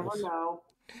Words may never themselves. know.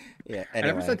 Yeah, I never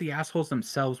anyway. said the assholes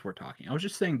themselves were talking. I was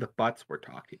just saying the butts were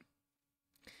talking.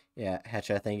 Yeah,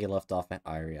 Hatchet, I think you left off at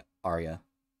Arya. All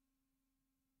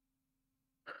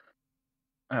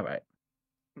right.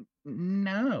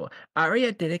 No,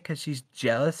 Arya did it because she's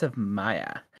jealous of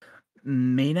Maya.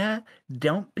 Mina,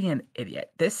 don't be an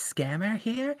idiot. This scammer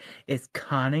here is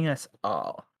conning us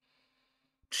all.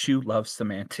 Chew loves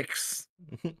semantics.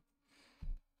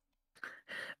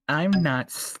 I'm not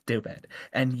stupid,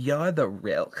 and you're the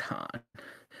real con.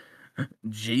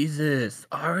 Jesus,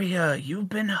 Arya, you've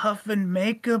been huffing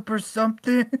makeup or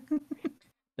something?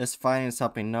 This fighting is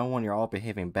helping no one. You're all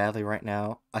behaving badly right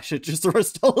now. I should just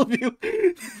arrest all of you.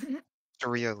 A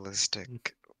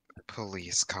realistic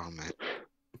police comment.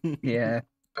 Yeah.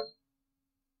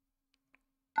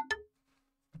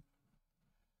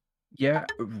 You're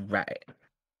right.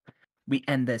 We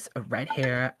end this right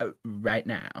here, right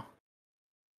now.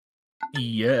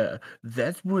 Yeah,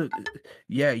 that's what...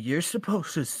 Yeah, you're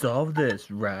supposed to solve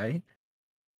this, right?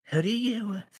 Who do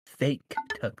you think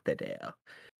took the deal?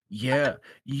 Yeah,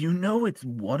 you know it's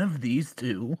one of these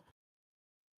two.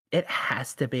 It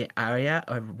has to be Arya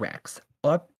or Rex,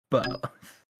 or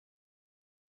both.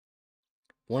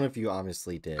 One of you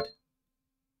obviously did.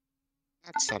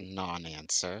 That's a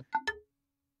non-answer.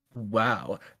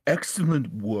 Wow,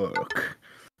 excellent work.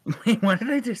 Wait, why did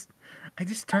I just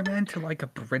turned that into like a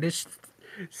British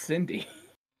Cindy?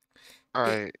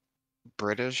 Alright,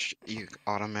 British, you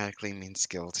automatically means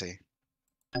guilty.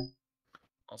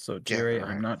 Also, Get Jerry, I'm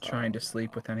wrecked. not trying to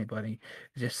sleep with anybody.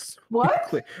 Just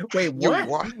What? Wait, You what?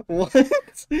 What?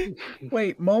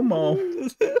 Wait, Momo.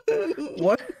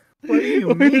 What? What do you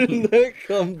Where mean? did that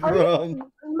come Are from?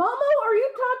 you, Momo, are you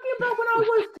talking about when I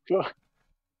was food?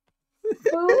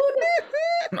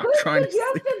 I'm not Who trying to sleep.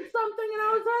 suggested something and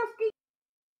I was asking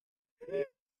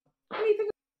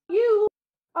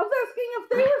if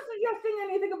they were suggesting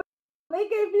anything about it, they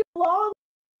gave you a long.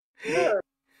 Sure.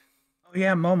 Oh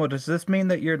yeah, Momo. Does this mean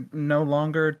that you're no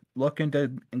longer looking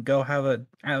to go have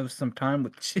some time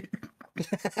with you?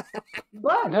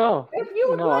 But No, if you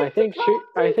would no, like to talk to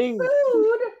Spood,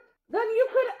 then you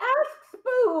could ask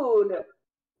Spood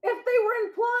if they were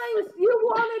implying you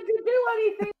wanted to do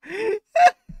anything.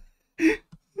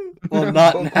 Well,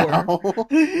 not Bookworm. now.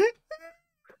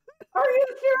 Are you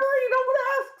sure you don't want to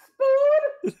ask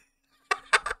Spood?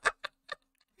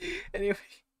 Anyway,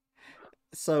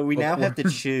 so we now have to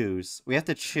choose. We have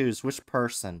to choose which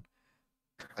person.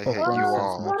 I hate you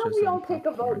all. Why don't we all take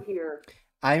a vote here?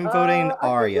 I'm voting I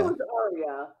Arya. think it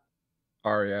was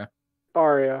Arya.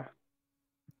 Arya.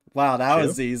 Wow, that Chew?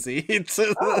 was easy.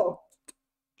 Oh.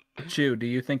 Chew, do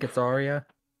you think it's Arya?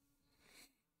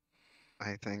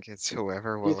 I think it's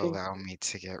whoever You will think- allow me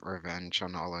to get revenge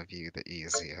on all of you the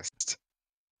easiest.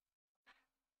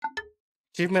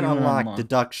 Achievement Achievement unlocked. unlocked.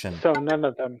 Deduction. So none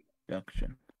of them.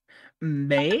 Deduction.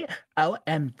 Me?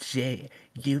 OMG,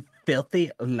 you filthy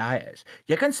liars.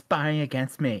 You're conspiring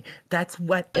against me. That's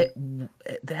what it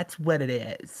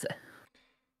is.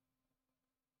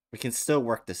 We can still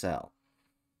work this out.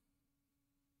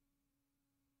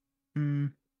 Hmm.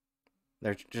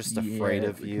 They're just afraid Yeah,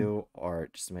 of we you, or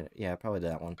just a minute. Yeah, probably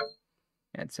that one.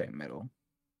 I'd say middle.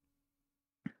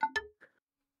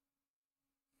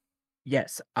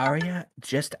 Yes, Arya,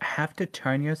 just have to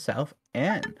turn yourself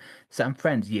in. Some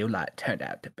friends you lot turned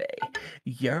out to be.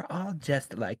 You're all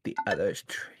just like the others,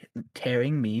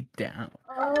 tearing me down.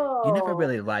 Oh. You never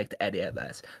really liked any of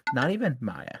us, not even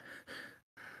Maya.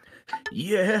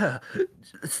 Yeah,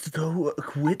 so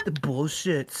quit the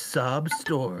bullshit sob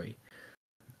story.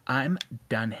 I'm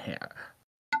done here.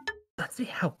 Let's see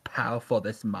how powerful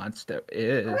this monster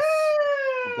is.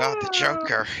 Oh god, the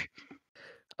Joker!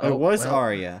 It was well,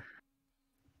 Arya.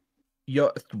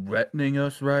 You're threatening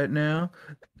us right now?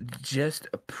 Just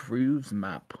proves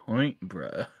my point,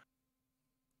 bruh.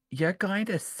 You're going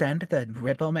to send the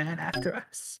Ripple Man after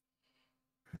us?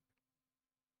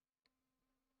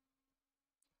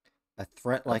 A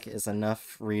threat like is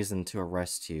enough reason to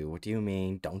arrest you. What do you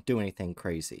mean? Don't do anything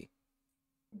crazy.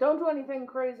 Don't do anything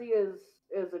crazy is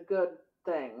a good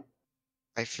thing.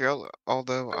 I feel,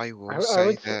 although I will I say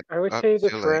would that. I would say the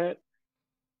too late. threat.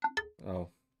 Oh.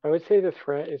 I would say the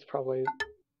threat is probably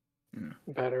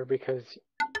better because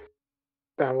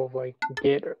that will like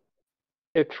get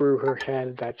it through her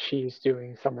head that she's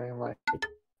doing something like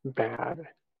bad.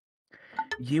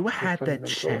 You had the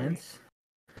fundamentally. chance.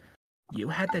 You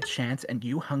had the chance and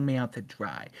you hung me out to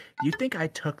dry. You think I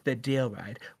took the deal,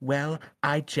 right? Well,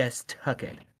 I just took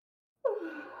it.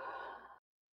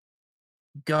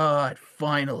 God,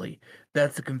 finally.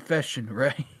 That's a confession,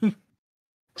 right?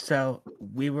 So,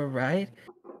 we were right?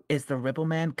 Is the Ripple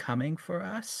Man coming for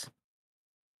us?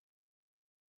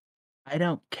 I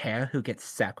don't care who gets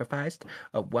sacrificed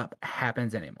or what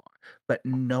happens anymore, but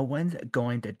no one's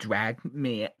going to drag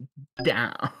me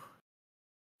down.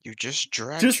 You just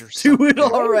dragged Just yourself. do it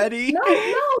down. already.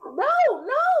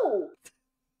 No.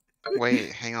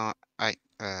 Wait, hang on.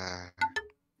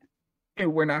 Hey,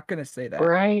 we're not gonna say that.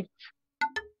 Right?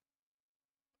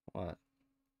 What?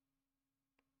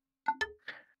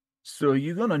 So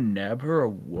you gonna nab her or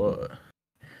what?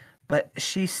 But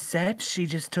she said she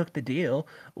just took the deal.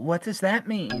 What does that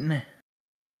mean?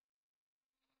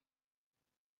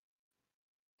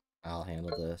 I'll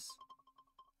handle this.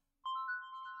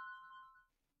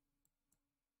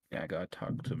 Yeah, I gotta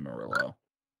talk to Murillo.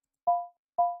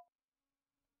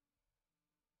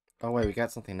 Oh wait, we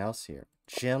got something else here.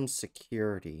 Gym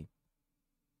security.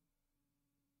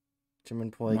 Gym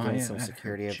employee giving Maya some at her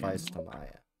security advice gym. to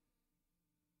Maya.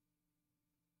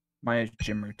 Maya's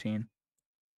gym routine.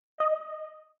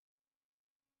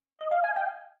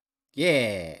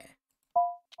 Yeah.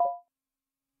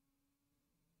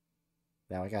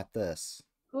 Now I got this.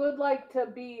 Who would like to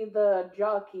be the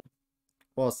jockey?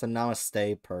 Well, it's the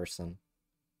namaste person.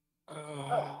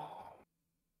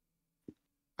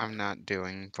 I'm not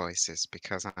doing voices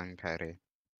because I'm petty.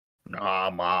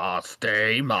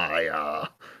 Namaste, Maya.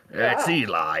 It's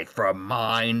Eli from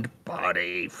Mind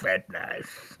Body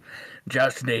Fitness.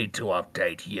 Just need to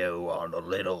update you on a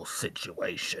little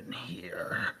situation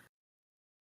here.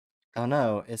 Oh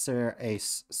no, is there a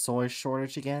soy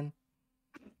shortage again?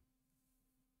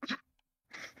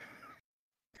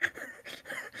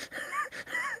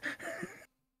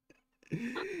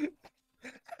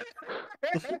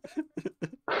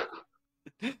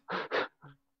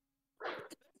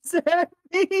 What's that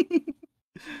mean?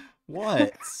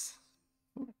 What?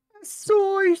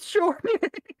 Soy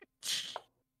shortage.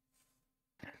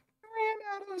 Ran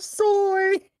out of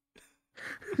soy.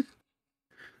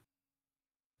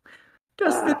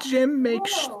 Does the gym make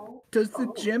Oh. does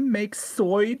the gym make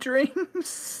soy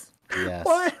drinks? Yes.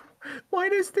 Why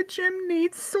does the gym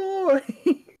need soy?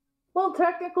 Well,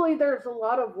 technically, there's a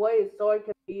lot of ways soy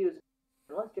can be used.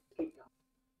 Let's just keep going.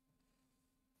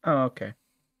 Oh, okay.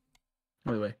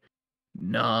 Wait.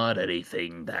 Not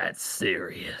anything that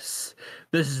serious.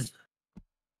 This is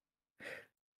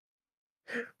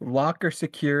locker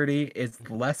security is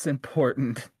less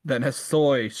important than a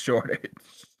soy shortage.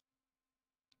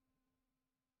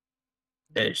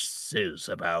 This is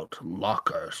about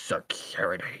locker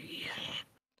security.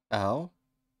 Oh?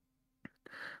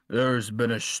 There's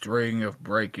been a string of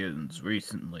break-ins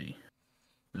recently.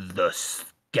 The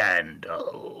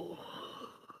scandal.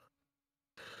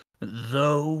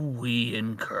 Though we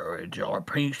encourage our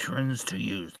patrons to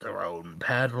use their own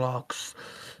padlocks,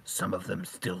 some of them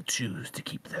still choose to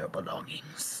keep their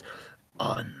belongings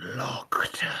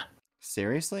unlocked.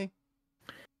 Seriously?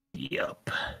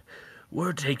 Yup.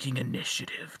 We're taking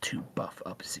initiative to buff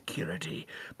up security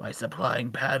by supplying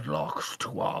padlocks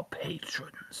to our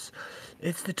patrons.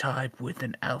 It's the type with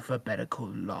an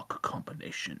alphabetical lock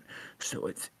combination, so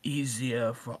it's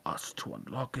easier for us to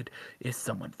unlock it if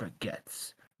someone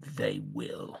forgets. They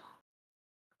will.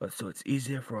 So it's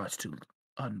easier for us to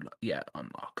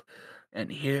unlock.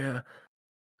 And here,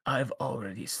 I've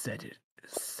already set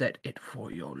it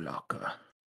for your locker.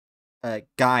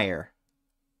 Geyer.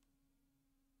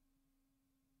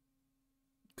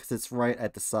 Because it's right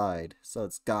at the side, so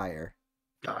it's Geyer.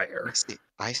 Geyer.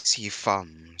 I see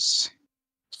thumbs.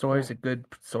 Soy is a good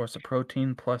source of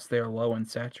protein, plus they are low in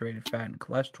saturated fat and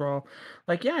cholesterol.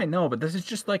 Like, yeah, I know, but this is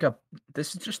just like a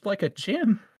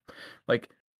gym.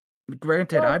 Like,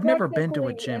 granted, Well, I've never been to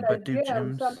a technically, gym, in but do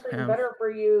gym, gyms something have? better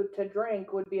for you to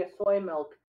drink would be a soy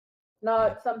milk,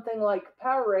 not something like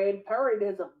Powerade. Powerade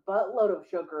has a buttload of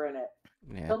sugar in it.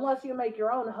 Yeah. So unless you make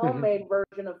your own homemade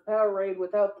version of Powerade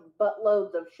without the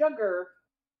buttloads of sugar,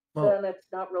 then it's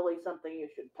not really something you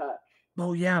should touch.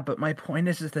 Well, yeah, but my point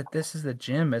is that this is a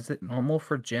gym. Is it normal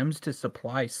for gyms to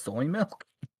supply soy milk?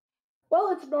 Well,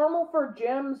 it's normal for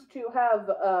gyms to have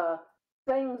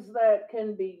things that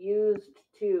can be used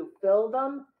to fill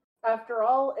them. After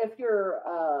all, if you're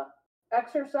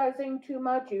exercising too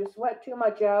much, you sweat too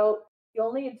much out,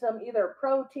 you'll need some either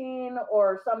protein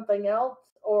or something else.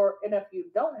 And if you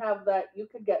don't have that, you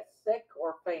could get sick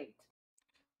or faint.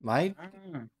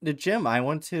 The gym I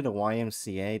went to, the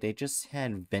YMCA, they just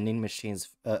had vending machines.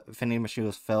 Vending machine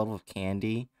was filled with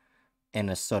candy, and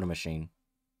a soda machine.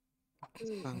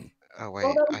 Oh wait,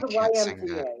 that was I the can't sing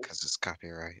YMCA. that because it's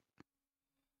copyright.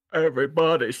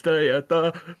 Everybody stay at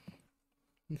the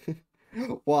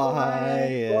YMCA.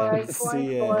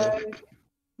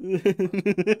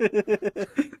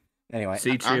 Anyway,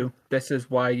 Sichu, this is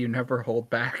why you never hold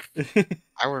back.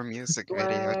 Our music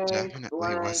video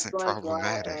definitely wasn't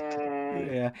problematic.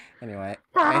 Yeah. Anyway.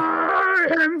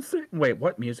 Wait,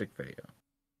 what music video?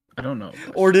 I don't know.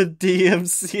 Or the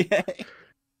DMCA.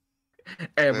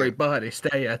 Everybody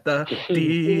stay at the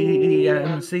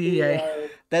DMCA.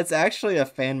 That's actually a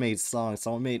fan-made song.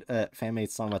 Someone made a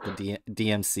fan-made song about the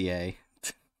DMCA.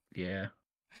 Yeah.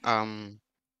 The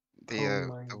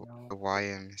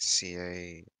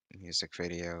YMCA music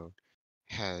video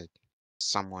had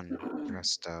someone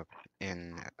dressed up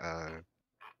in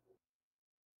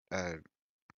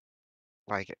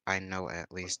like I know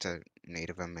at least a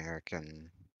Native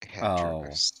American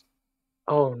headdress.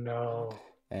 Oh no.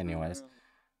 Anyways,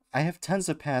 I have tons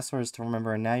of passwords to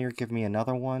remember, and now you're giving me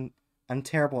another one. I'm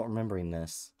terrible at remembering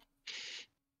this.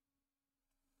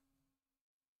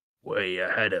 Way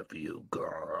ahead of you,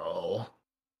 girl.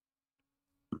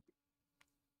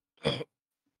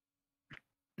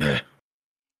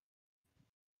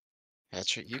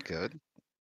 Hatchet, you good?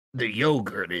 The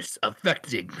yogurt is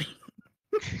affecting me.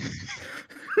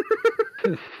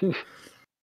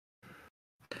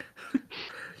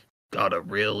 Got a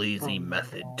real easy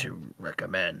method to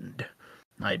recommend.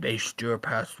 I based your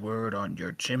password on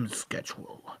your gym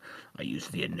schedule. I use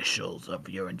the initials of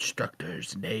your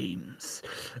instructors' names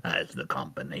as the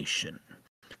combination,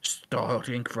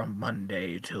 starting from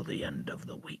Monday till the end of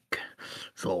the week.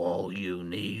 So all you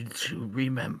need to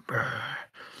remember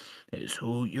is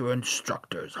who your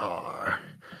instructors are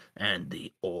and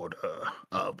the order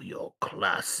of your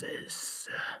classes.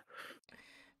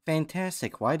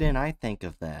 Fantastic. Why didn't I think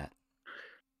of that?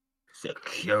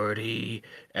 Security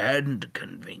and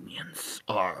convenience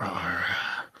are our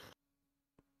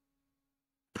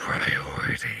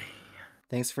priority.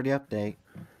 Thanks for the update.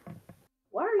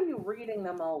 Why are you reading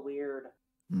them all weird?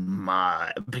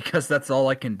 Because that's all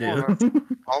I can do.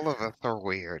 All of us are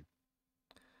weird.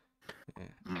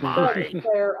 That's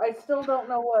fair. I still don't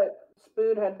know what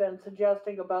Spood had been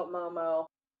suggesting about Momo.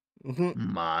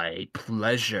 My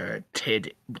pleasure,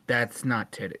 Tid. That's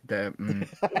not Tid.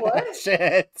 What?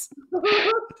 Shit.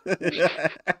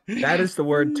 That is the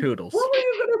word toodles. What were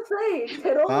you gonna say,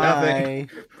 Tiddle? Bye.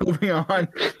 Moving on.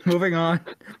 Moving on.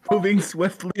 Moving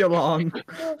swiftly along.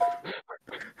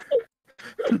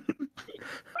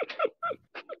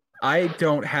 I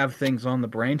don't have things on the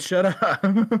brain. Shut up.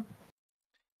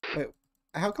 Wait,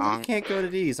 how come we can't go to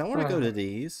these? I want to go to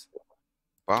these.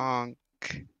 Bonk.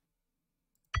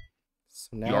 So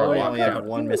now we only have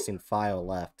one Dupe. missing file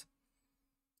left.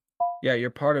 Yeah, you're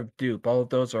part of Dupe. All of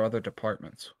those are other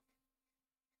departments.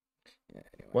 Yeah,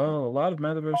 anyway. Well, a lot of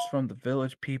members from the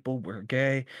village people were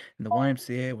gay, and the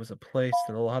YMCA was a place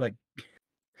that a lot of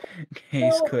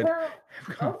gays Well, could apparently-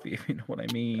 have coffee, if you know what I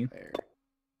mean. There.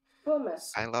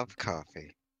 Pumice. I love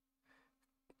coffee.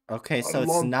 Okay, so I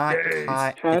it's love not gays.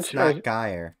 it's not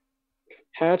Geyer.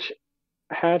 Hatch,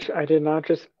 I did not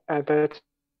just add that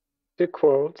to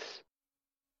quotes.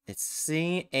 It's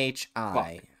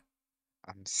CHI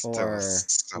I'm still or so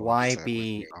upset with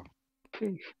YB.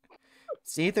 you.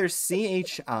 It's either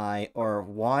CHI or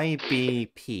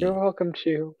YBP. You're welcome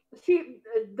to.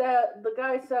 The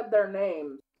guy said their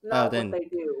names, not then what they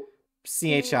do.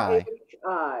 CHI.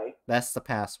 CHI. That's the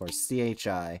password.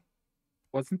 CHI.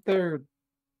 Wasn't there?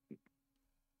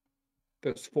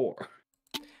 There's 4.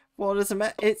 Well, it doesn't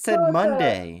matter. It said Well, it's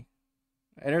Monday,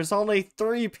 and there's only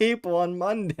 3 people on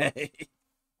Monday.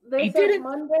 They He said didn't-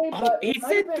 Monday, but he it might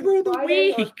said have been through the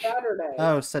Friday or week. Saturday.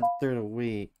 Oh, it said through the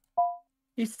week.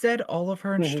 He said all of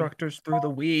her instructors through the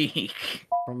week.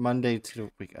 From Monday to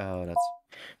the week. Oh, that's.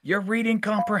 Your reading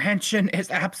comprehension is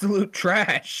absolute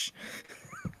trash.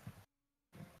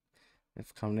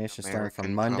 If combination starting American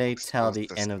from Monday public till school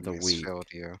the end of the system has week. failed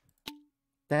you.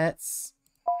 That's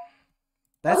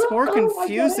Oh, more I get it.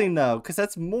 confusing though, because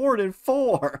that's more than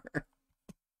 4.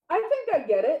 I think I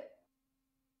get it.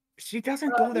 She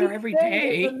doesn't go there Each every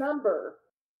day is day. a number.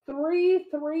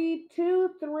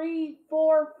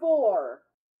 3323444.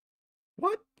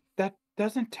 What? That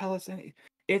doesn't tell us any.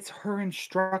 It's her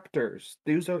instructors.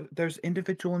 There's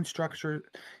individual instructors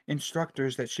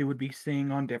that she would be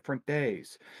seeing on different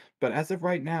days. But as of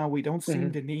right now, we don't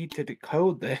seem to need to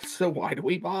decode this. So why do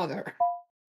we bother?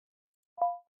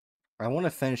 I want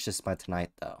to finish this by tonight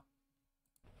though.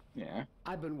 Yeah.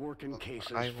 I've been working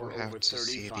cases I will for have over to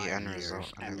see the 35 end years,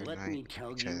 result and another let me night tell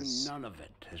you, because none of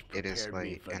it has it is prepared me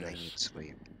late for and I this. need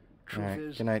sleep. Truth Alright,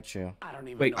 is, good night, Chew. I don't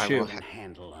even Wait, know Chew. how I can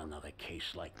handle another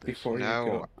case like this. Before you No,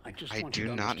 go. I just I want you do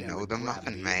to not understand know the Muffin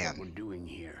gravity of Man. what we're doing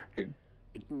here. Good.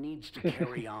 It needs to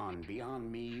carry on beyond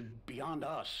me, beyond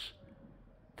us.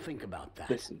 Think about that.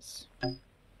 This is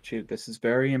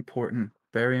very important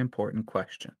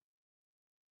question.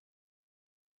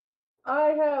 I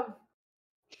have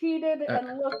cheated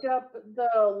and looked up the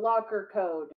locker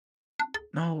code.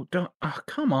 No, don't. Oh,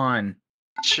 come on.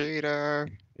 Cheater.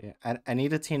 Yeah, I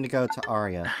need a team to go to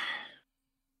Arya.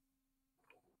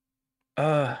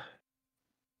 Yeah.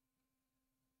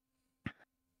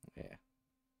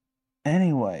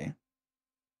 Anyway,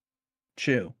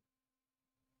 Chew,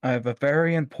 I have a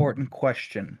very important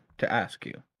question to ask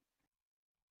you.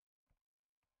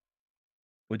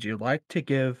 Would you like to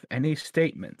give any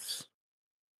statements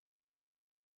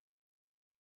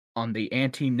on the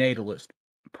antinatalist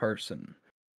person?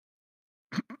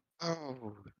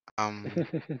 Oh,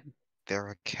 they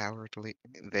were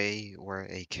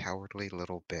a cowardly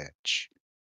little bitch.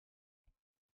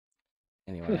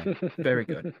 Anyway. Very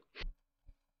good.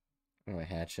 Anyway,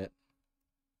 Hatchet.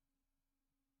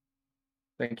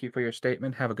 Thank you for your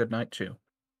statement. Have a good night, Chew.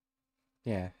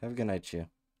 Yeah, have a good night, Chew.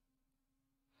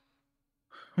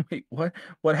 Wait, what?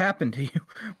 What happened to you?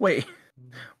 Wait,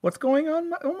 what's going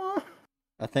on, Omo?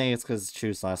 I think it's because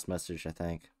Chew's last message, I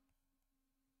think.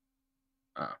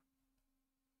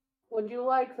 Would you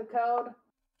like the code?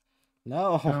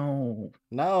 No.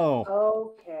 No.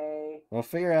 Okay. We'll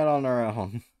figure it out on our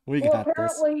own. We Well, got this.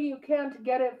 apparently you can't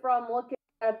get it from looking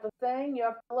at the thing. You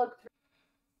have to look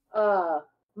through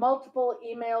multiple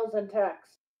emails and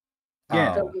texts.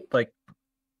 Yeah, Oh. like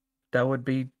that would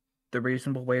be the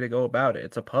reasonable way to go about it.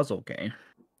 It's a puzzle game.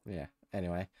 Yeah.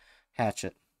 Anyway,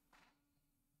 Hatchet.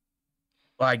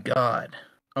 By God.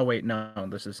 Oh wait, no,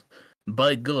 this is.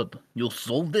 By God, you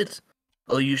solved it?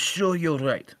 Are you sure you're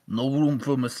right? No room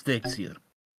for mistakes here.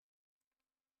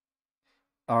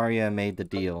 Arya made the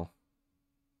deal.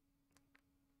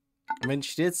 I mean,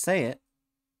 she did say it.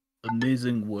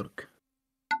 Amazing work.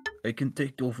 I can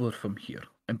take over from here.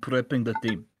 I'm prepping the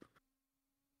team.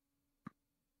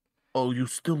 Oh, you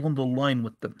still on the line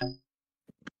with them?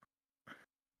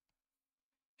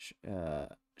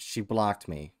 She blocked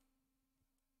me.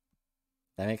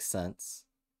 That makes sense.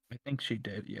 I think she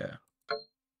did, yeah.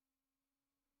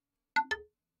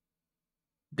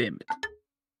 Damn it.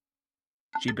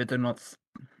 She better not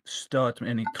start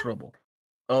any trouble.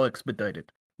 I'll expedite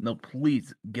it. Now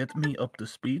please get me up to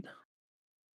speed.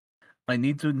 I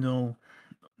need to know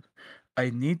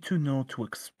to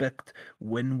expect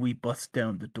when we bust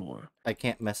down the door. I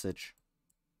can't message.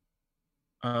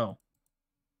 Oh.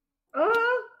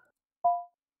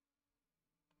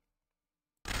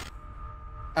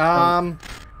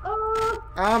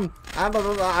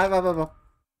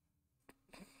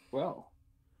 Well.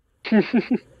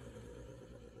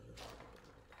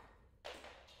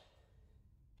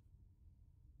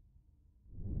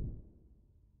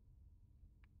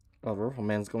 Oh, Rifle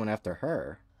Man's going after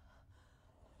her.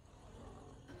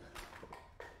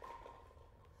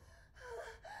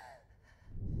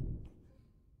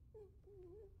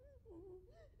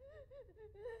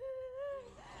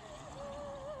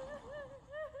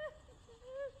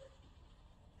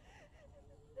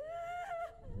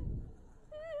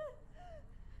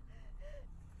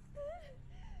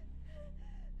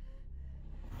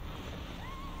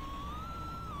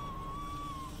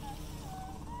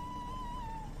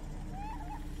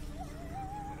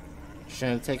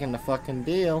 Shouldn't have taken the fucking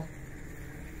deal.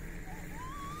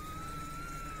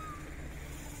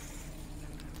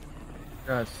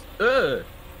 Yes.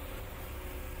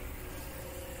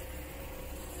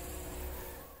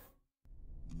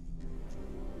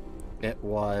 It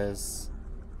was...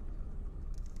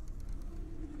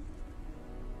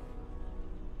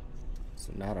 Is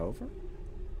it not over?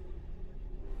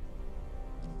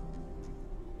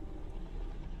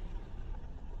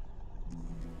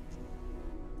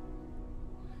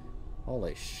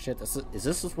 Holy shit, is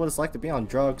this what it's like to be on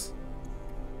drugs?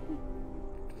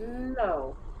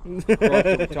 No. What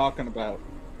are we talking about?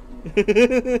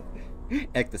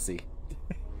 Ecstasy.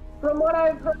 From what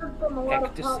I've heard from a lot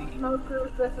of pot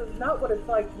smokers, this is not what it's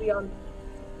like to be on.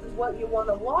 This is what you want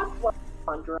to watch while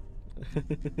on drugs.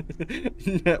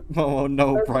 Oh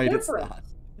no, There's Bright, it's not.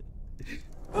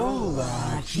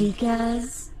 Hola,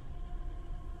 chicas.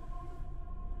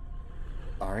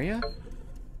 Arya?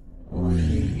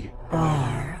 We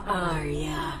are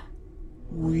Arya.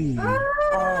 We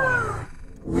are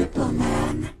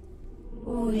Ripperman.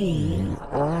 We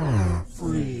are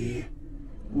free.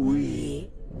 We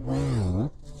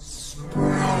will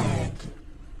spread.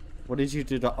 What did you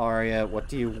do to Arya? What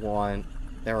do you want?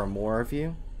 There are more of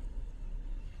you?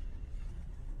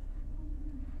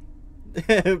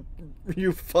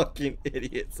 You fucking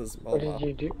idiots, says Momo. What did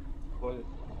you do? What?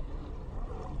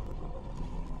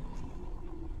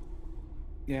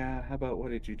 Yeah, how about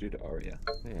what did you do to Arya?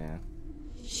 Yeah.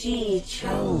 She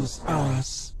chose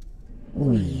us.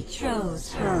 We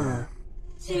chose her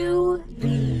to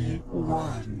be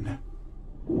one.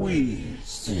 We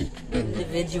seek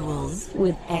individuals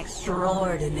with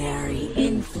extraordinary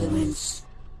influence.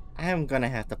 I am gonna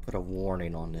have to put a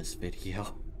warning on this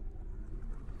video.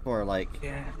 Or like,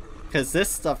 yeah, because this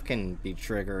stuff can be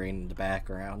triggering in the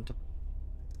background.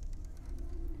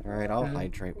 Alright, I'll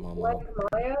hydrate Momo. Like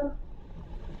Maya?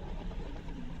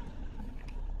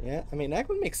 Yeah, I mean, that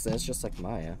would make sense, just like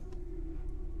Maya.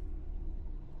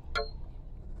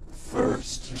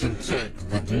 First to take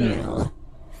the deal,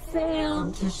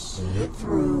 failed to see it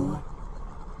through.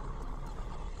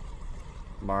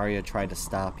 Maria tried to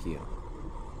stop you.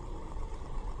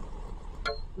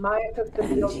 Maya took the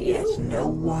deal. And yet no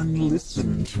one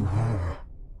listened to her.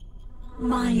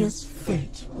 Maya's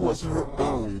fate was her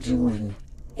own doing.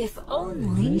 If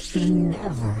only she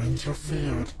never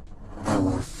interfered.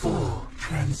 Our full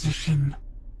transition.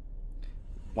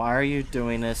 Why are you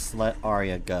doing this? Let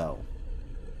Arya go.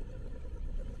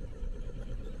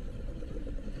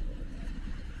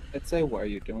 I'd say, why are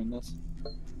you doing this?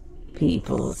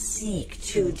 People seek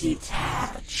to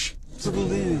detach, to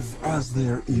live as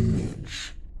their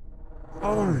image.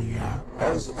 Arya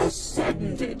has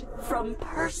ascended from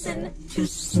person to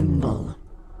symbol.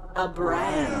 A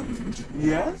brand,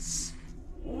 yes?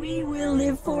 We will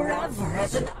live forever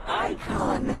as an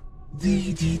icon.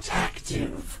 The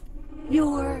detective.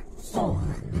 Your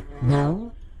thorn,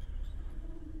 no?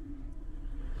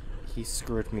 He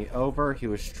screwed me over. He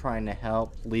was trying to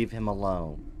help. Leave him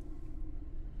alone.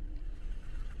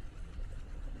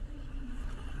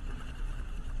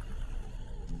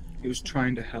 He was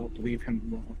trying to help. Leave him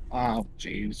alone. Oh,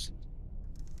 jeez.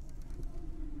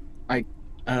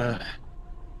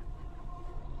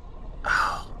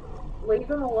 Leave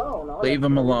him alone. Leave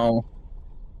him alone.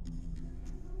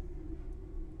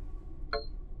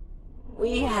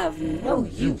 We have no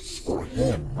use for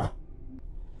him.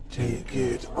 Take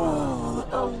it all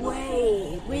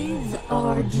away with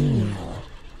our deal.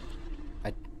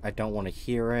 I don't want to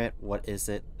hear it. What is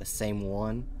it? The same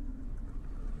one?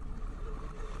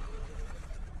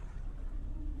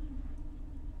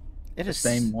 It is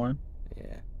Same one?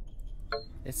 Yeah.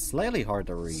 It's slightly hard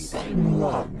to read. Same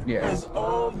one as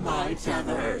all my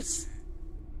tethers.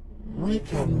 We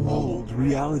can mold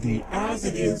reality as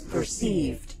it is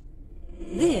perceived.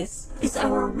 This is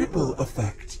our ripple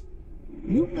effect.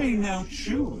 You may now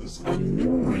choose a new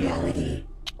reality.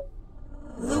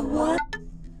 The one.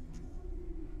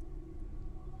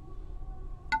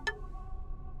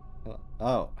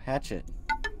 Oh, Hatchet.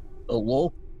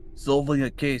 Hello? Solving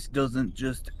a case doesn't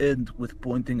just end with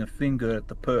pointing a finger at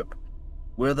the perp.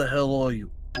 Where the hell are you?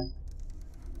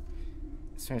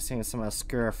 Experiencing some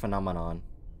obscure phenomenon.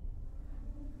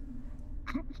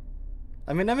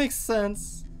 I mean, that makes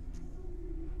sense.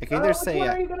 I can either say... Which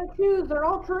one are you gonna choose? They're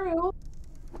all true.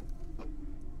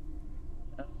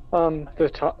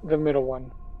 The middle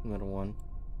one. Middle one.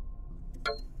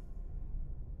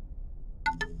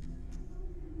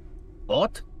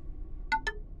 What?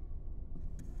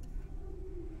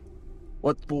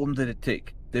 What form did it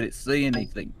take? Did it say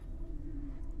anything?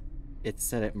 It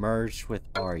said it merged with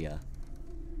Arya.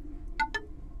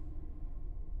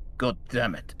 God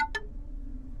damn it.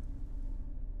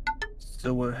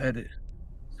 So we're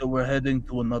heading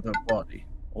to another body,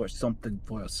 or something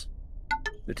worse.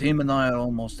 The team and I are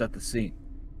almost at the scene.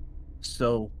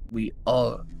 So we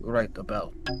are right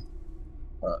about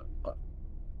our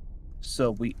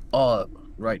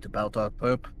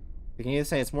perp. You can either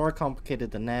say it's more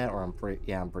complicated than that, or I'm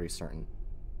pretty certain.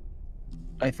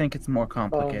 I think it's more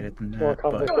complicated than that. More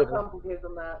complicated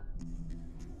than that.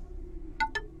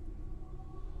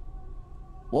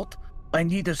 What? I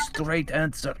need a straight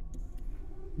answer.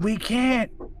 We can't.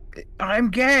 I'm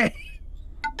gay.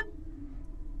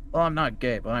 Well, I'm not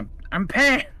gay, but I'm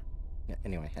pan. Yeah,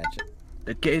 anyway, Hatchet.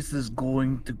 The case is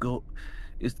going to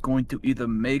either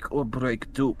make or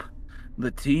break Dupe.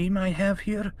 The team I have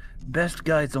here, best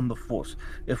guys on the force.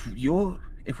 If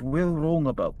we're wrong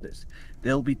about this,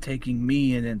 they'll be taking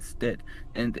me in instead.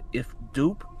 And if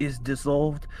Dupe is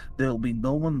dissolved, there'll be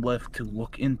no one left to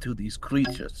look into these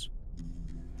creatures.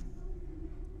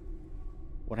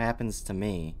 What happens to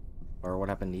me, or what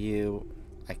happened to you,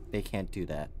 they can't do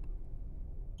that.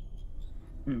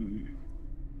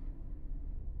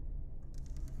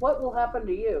 What will happen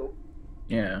to you?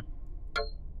 Yeah.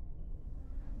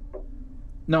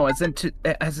 No, as in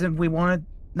we wanted.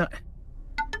 No.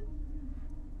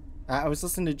 I was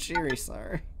listening to Jerry,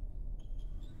 sorry.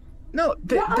 No,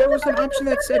 there was an option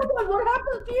that said. What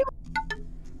happens to you?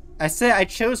 I said I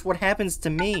chose what happens to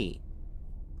me.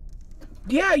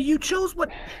 Yeah, you chose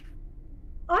what.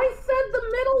 I said the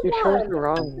middle You one. chose the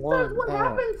wrong one. That's what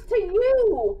happens to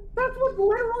you. That's what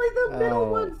literally the middle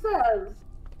one says.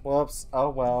 Whoops. Oh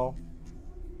well.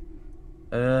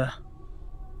 You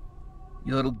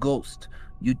little ghost.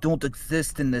 You don't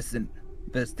exist in this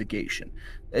investigation.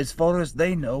 As far as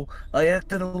they know, I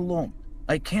acted alone.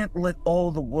 I can't let all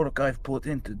the work I've put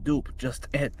into Dupe just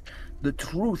end. The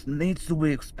truth needs to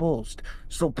be exposed.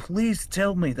 So please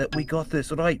tell me that we got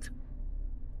this right.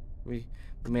 We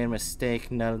made a mistake.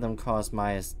 None of them caused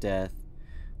Maya's death.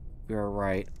 We were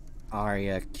right.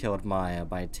 Arya killed Maya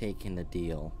by taking the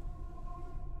deal.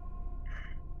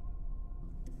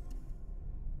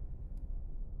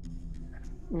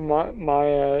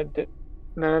 Maya,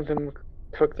 none of them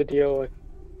took the deal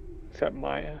except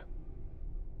Maya,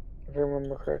 if I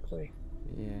remember correctly.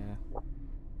 Yeah.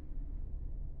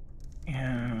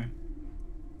 Yeah.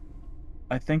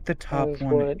 I think the top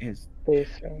one is. They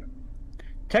said.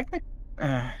 Technic.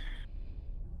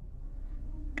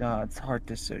 God's hard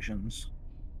decisions.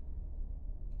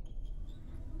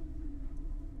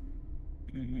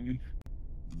 I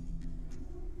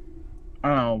don't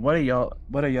know. What do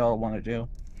y'all want to do?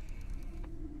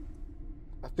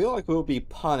 I feel like we'll be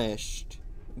punished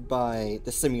by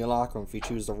the simulacrum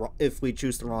if we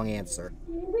choose the wrong answer.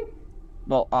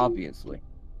 Well, obviously.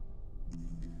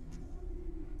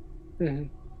 I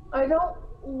don't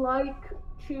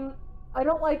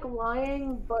like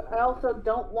lying, but I also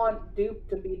don't want Dupe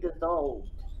to be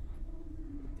dissolved.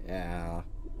 Yeah.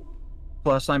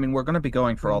 Plus, I mean, we're gonna be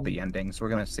going for all the endings. We're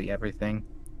gonna see everything.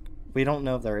 We don't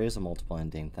know if there is a multiple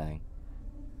ending thing.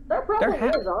 There probably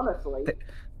is, honestly.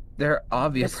 There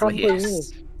obviously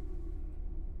is.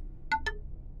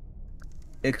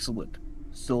 Excellent.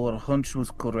 So our hunch was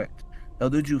correct. How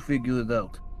did you figure it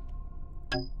out?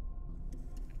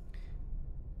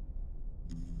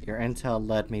 Your intel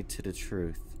led me to the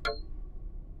truth.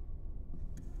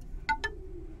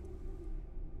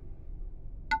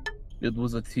 It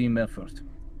was a team effort.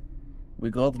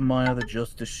 We got Maya the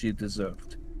justice she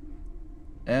deserved.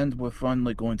 And we're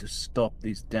finally going to stop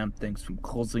these damn things from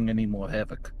causing any more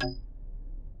havoc.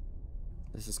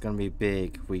 This is gonna be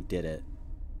big. We did it.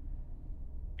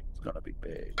 It's gonna be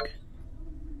big.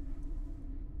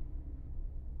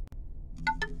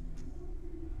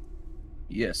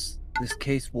 Yes, this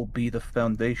case will be the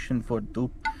foundation for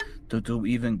Dupe to do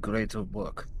even greater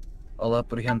work. I'll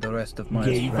apprehend the rest of my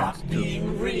Gave friends up too.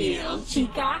 being real,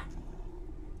 Chica.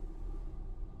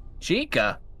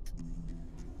 Chica?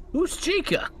 Who's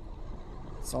Chica?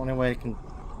 It's the only way I can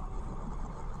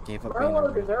give up being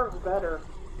Murillo a... deserves better.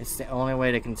 It's the only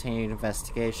way to continue the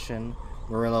investigation.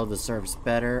 Murillo deserves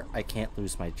better. I can't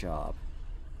lose my job.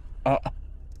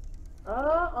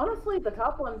 Honestly, the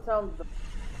top one sounds...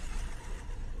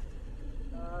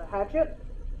 Hatchet?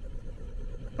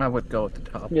 I would go with the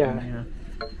top Yeah. one, yeah.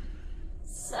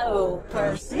 So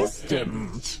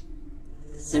persistent.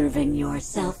 Serving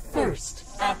yourself first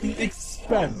at the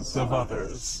expense of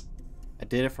others. I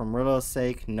did it for Murillo's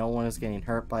sake. No one is getting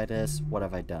hurt by this. What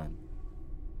have I done?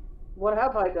 What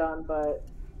have I done, but...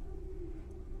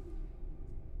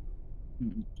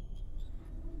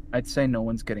 I'd say no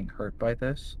one's getting hurt by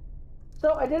this.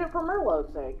 So, I did it for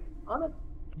Murillo's sake. Honest.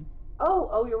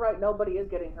 Oh, you're right. Nobody is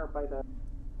getting hurt by this.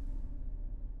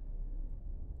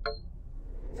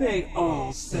 They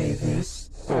all say this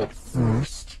at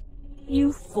first.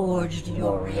 You forged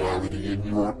your reality in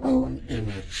your own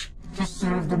image to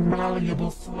serve the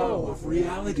malleable flow of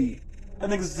reality.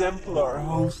 An exemplar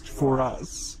host for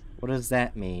us. What does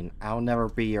that mean? I'll never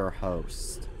be your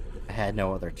host. I had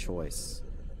no other choice.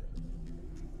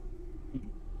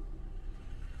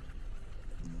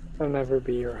 I'll never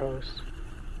be your host.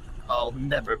 I'll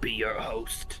never be your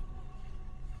host.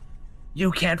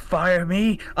 You can't fire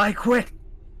me! I quit!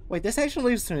 Wait, this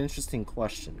actually leads to an interesting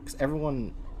question. Because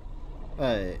everyone...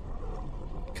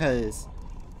 Because...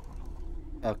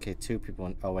 Okay, two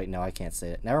people... Oh, wait, no, I can't say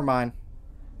it. Never mind.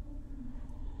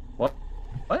 What?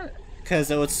 What?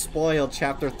 Because it would spoil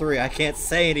Chapter 3. I can't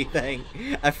say anything.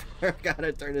 I forgot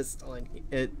to turn it still in,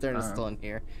 still in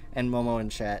here. And Momo in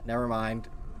chat. Never mind.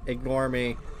 Ignore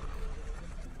me.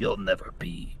 You'll never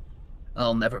be.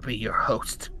 I'll never be your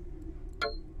host.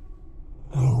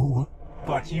 Oh,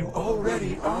 but you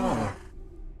already are.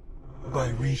 By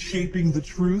reshaping the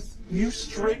truth, you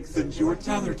strengthened your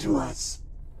tether to us.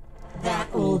 That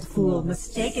old fool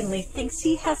mistakenly thinks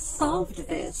he has solved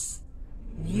this.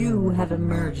 You have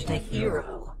emerged a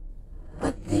hero.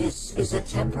 But this is a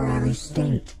temporary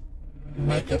state.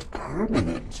 Make it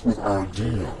permanent with our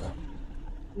deal.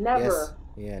 Never. Yes.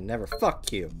 Yeah, never.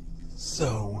 Fuck you.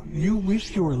 So, you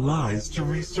wish your lies to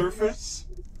resurface?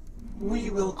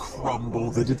 We will crumble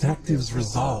the detective's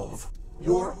resolve.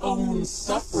 Your own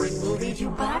suffering will lead you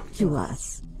back to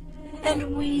us.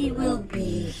 And we will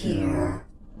be here,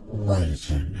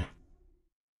 waiting.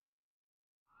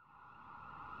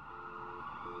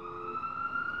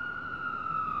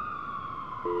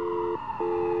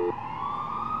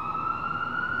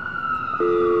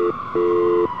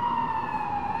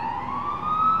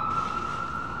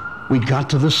 We got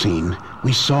to the scene.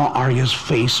 We saw Arya's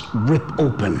face rip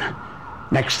open.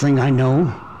 Next thing I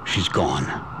know, she's gone.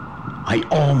 I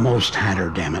almost had her,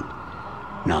 damn it.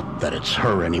 Not that it's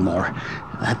her anymore.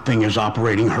 That thing is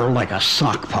operating her like a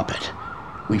sock puppet.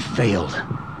 We failed,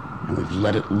 and we've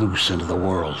let it loose into the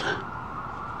world.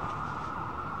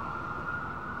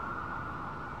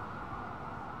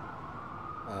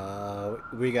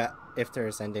 We got... If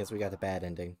there's endings, we got the bad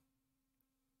ending.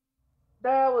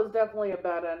 That was definitely a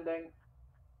bad ending.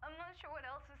 I'm not sure what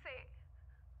else to say.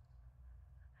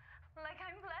 Like,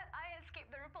 I'm glad I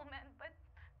escaped the Ripple Man, but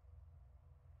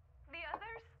the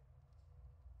others?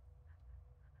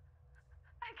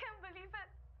 I can't believe it.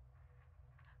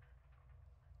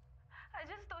 I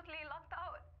just totally locked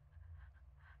out.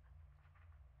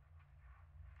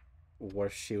 What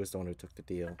if she was the one who took the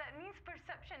deal? But that means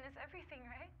perception is everything,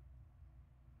 right?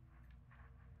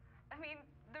 I mean,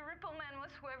 the Ripple Man was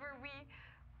whoever we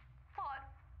thought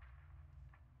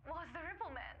was the Ripple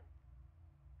Man,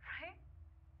 right?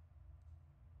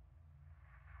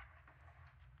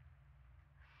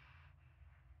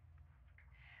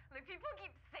 Like, people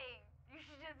keep saying you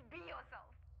should just be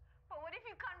yourself. But what if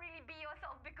you can't really be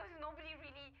yourself because you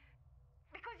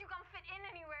can't fit in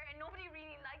anywhere and nobody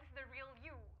really likes the real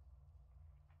you?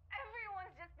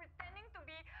 Everyone's just pretending to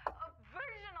be a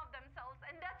version of themselves,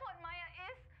 and that's what Maya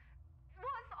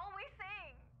was always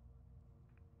saying.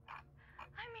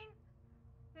 I mean,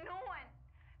 no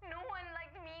one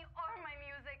liked me or my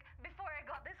music before I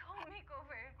got this whole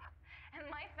makeover. And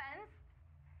my fans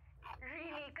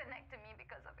really connect to me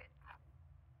because of it.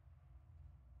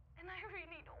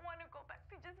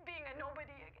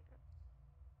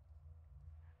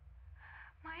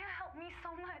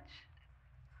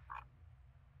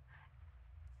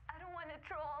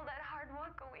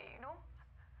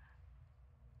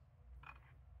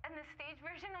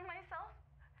 version of myself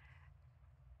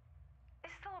is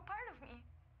still a part of me.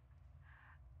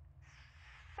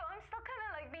 So I'm still kind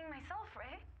of like being myself,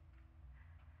 right?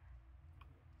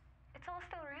 It's all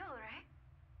still real, right?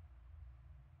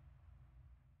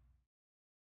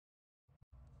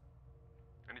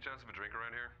 Any chance of a drink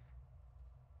around here?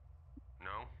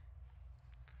 No?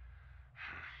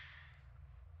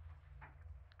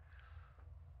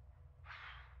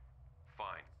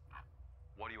 Fine.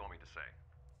 What do you want me to say?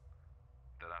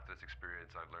 That after this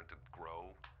experience I've learned to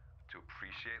grow, to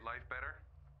appreciate life better?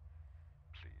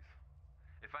 Please.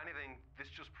 If anything, this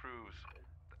just proves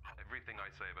everything I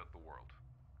say about the world.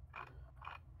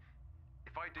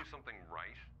 If I do something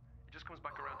right, it just comes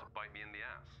back around to bite me in the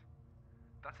ass.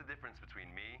 That's the difference between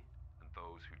me and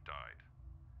those who died.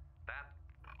 That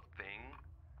thing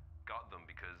got them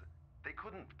because they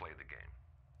couldn't play the game.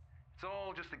 It's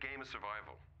all just a game of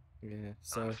survival. Yeah, I'm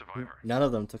so a survivor. none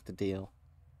of them took the deal.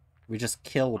 We just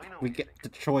killed. We get the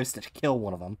choice to kill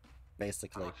one of them,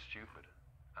 basically. I'm not stupid,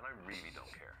 and I really don't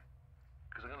care.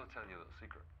 Because I'm going to tell you a little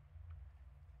secret.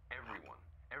 Everyone,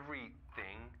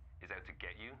 everything is out to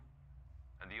get you,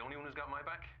 and the only one who's got my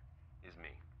back is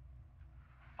me.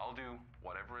 I'll do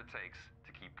whatever it takes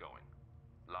to keep going.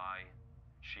 Lie,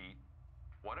 cheat,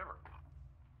 whatever.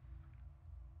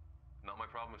 Not my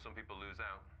problem if some people lose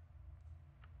out.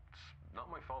 It's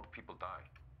not my fault if people die.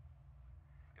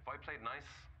 If I played nice,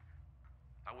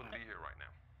 I wouldn't be here right now.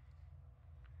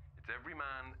 It's every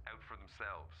man out for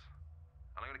themselves.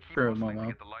 And I'm going to keep hustling to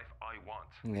get the life I want.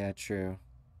 Yeah, true.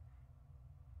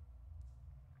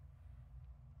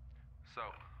 So,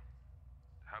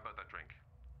 how about that drink?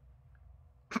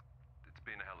 It's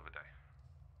been a hell of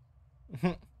a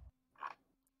day.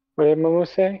 What did Momo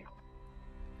say?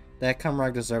 That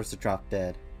comrade deserves to drop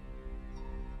dead.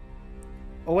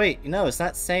 Oh wait, no, it's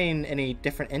not saying any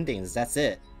different endings. That's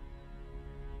it.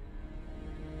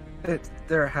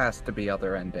 There has to be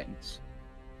other endings.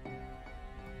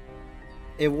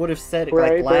 It would have said it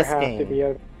Right, like last there have to be game.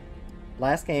 other...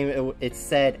 Last game, it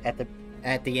said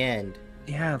at the end.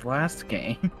 Yeah, last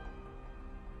game.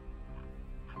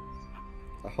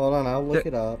 Hold on, I'll look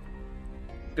it up.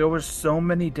 There were so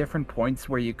many different points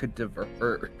where you could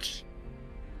diverge.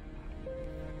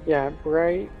 Yeah,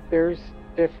 right? There's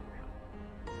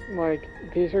like,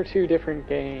 these are two different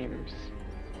games.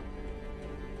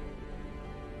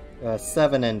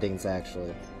 7 endings,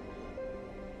 actually.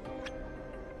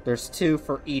 There's 2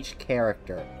 for each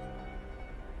character.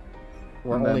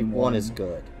 Where And only then one is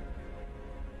good.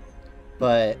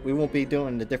 But we won't be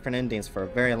doing the different endings for a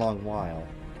very long while.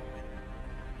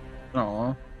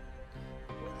 Aww.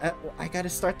 I gotta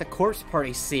start the Corpse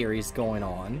Party series going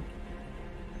on.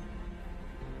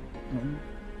 Mm-hmm.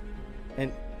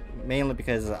 And mainly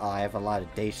because I have a lot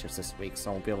of day shifts this week, so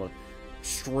I won't be able to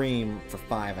stream for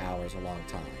 5 hours a long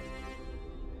time.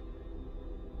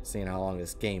 Seeing how long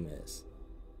this game is.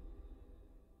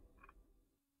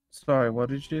 Sorry, what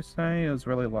did you say? It was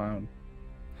really loud.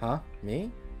 Huh?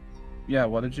 Me? Yeah,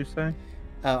 what did you say?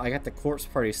 I got the Corpse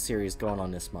Party series going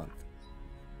on this month.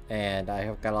 And I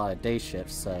have got a lot of day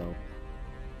shifts, so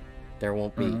there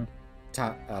won't be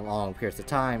long periods of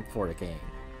time for the game.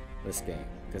 This game.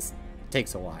 Because it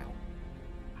takes a while.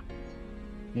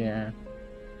 Yeah.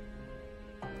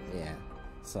 Yeah.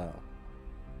 So,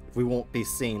 we won't be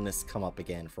seeing this come up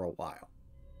again for a while.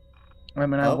 I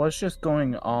mean, I was just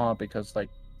going awe because, like,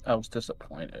 I was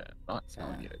disappointed. Not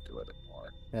telling you to do it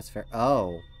anymore. That's fair.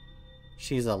 Oh.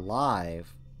 She's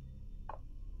alive.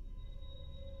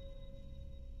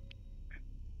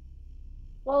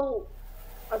 Well,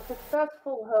 a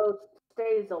successful host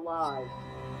stays alive.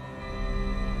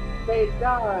 They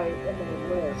die and they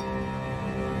live.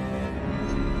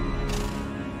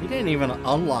 You didn't even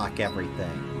unlock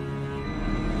everything.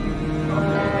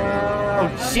 Oh,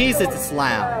 Jesus, it's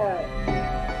loud.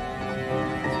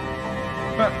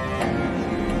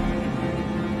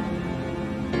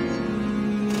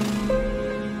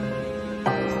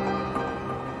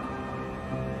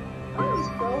 I'm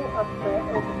so upset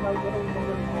over my little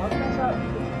mother-in-law. I thought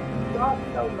she dropped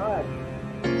so much.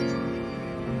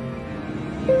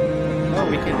 Oh,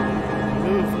 we can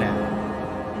move now.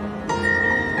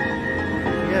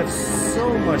 We have so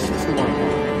much to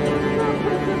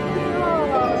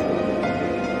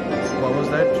What was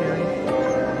that, Jerry?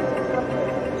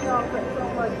 So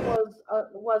much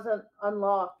wasn't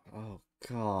unlocked. Oh,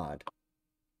 God.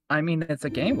 I mean, it's a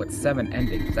game with 7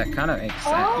 endings. That kind of makes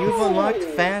sense. You've unlocked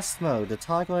fast mode. To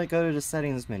toggle it, go to the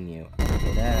settings menu.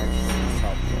 Okay, that is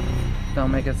helpful. They'll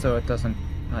make it so it doesn't,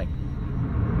 like,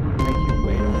 make you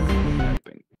wait on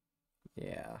typing.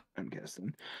 Yeah. I'm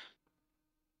guessing.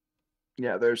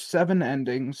 Yeah, there's 7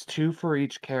 endings, 2 for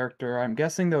each character. I'm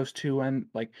guessing those 2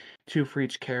 for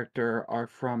each character are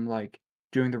from like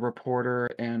doing the reporter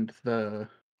and the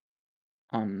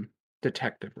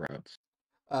detective routes.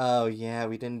 Oh yeah,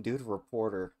 we didn't do the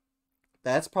reporter.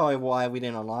 That's probably why we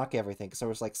didn't unlock everything, because there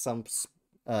was like some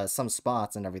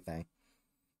spots and everything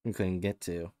we couldn't get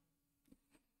to.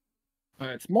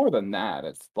 It's more than that.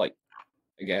 It's like,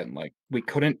 again, like we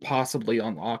couldn't possibly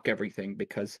unlock everything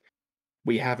because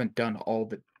we haven't done all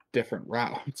the different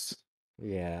routes.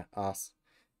 Yeah, awesome.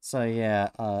 So yeah,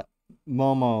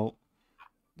 Momo,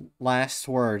 last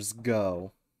words,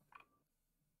 go.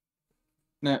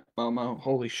 Nah, Momo,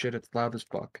 holy shit, it's loud as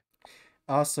fuck.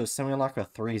 Also, Simulacra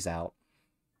 3's out.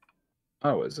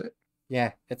 Oh, is it?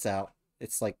 Yeah, it's out.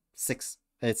 It's like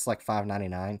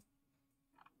 $5.99.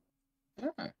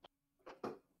 Yeah.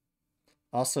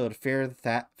 Also, The Fear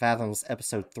That Fathoms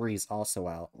Episode 3 is also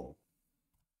out.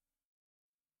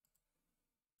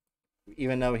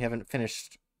 Even though we haven't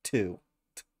finished 2.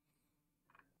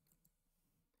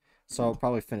 So I'll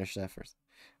probably finish that first.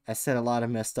 I said a lot of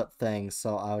messed up things,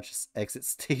 so I'll just exit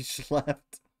stage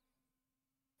left.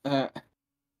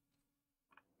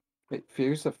 Wait,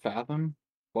 Fears of Fathom?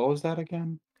 What was that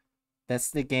again?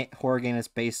 That's the horror game that's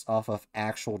based off of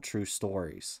actual true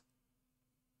stories.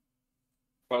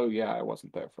 Oh yeah, I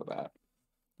wasn't there for that.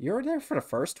 You were there for the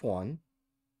first one.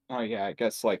 Oh yeah, I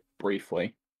guess like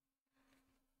briefly.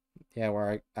 Yeah,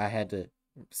 where I had to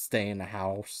stay in the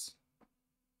house.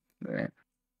 Yeah.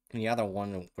 And the other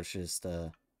one, which is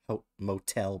the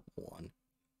motel one.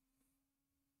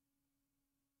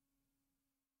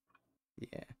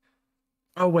 Yeah.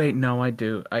 Oh wait, no, I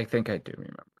do. I think I do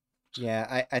remember.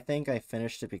 Yeah, I think I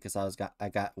finished it because I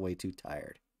got way too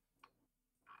tired.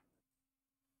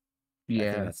 Yeah.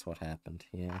 I think that's what happened.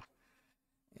 Yeah.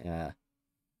 Yeah.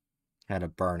 Had a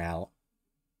burnout.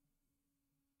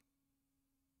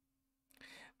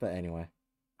 But anyway.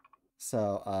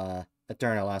 So,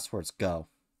 Adurna, last words, go.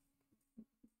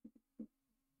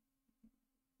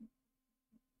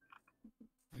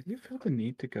 I do feel the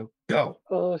need to go.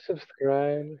 Oh,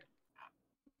 subscribe.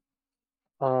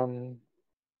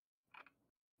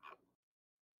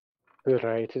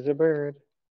 Right as a bird.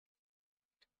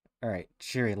 Alright,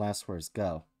 Shiri, last words,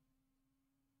 go.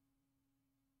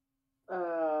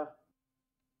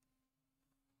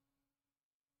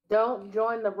 Don't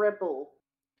join the ripple.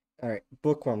 Alright,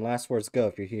 Bookworm, last words, go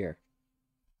if you're here.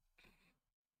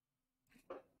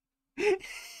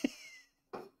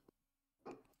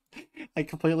 I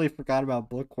completely forgot about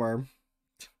Bookworm.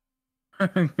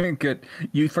 Good.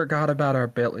 You forgot about our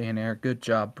billionaire. Good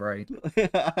job, Bright.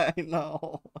 I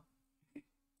know.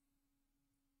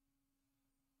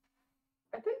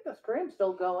 I think the stream's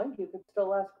still going. You could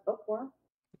still ask Bookworm.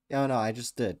 Oh no, I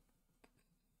just did.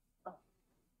 Oh.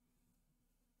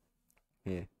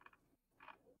 Yeah.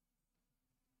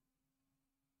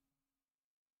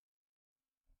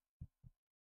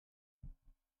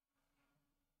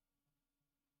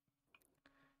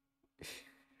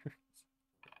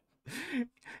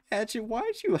 Hatchet,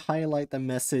 why'd you highlight the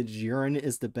message urine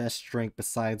is the best drink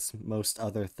besides most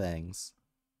other things?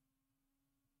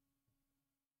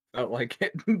 I like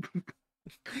it.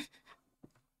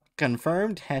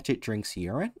 Confirmed Hatchet drinks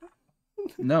urine?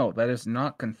 No, that is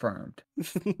not confirmed.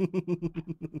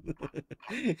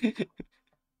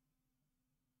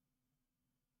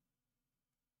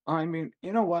 I mean,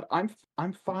 you know what? I'm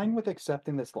fine with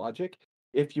accepting this logic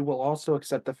if you will also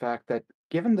accept the fact that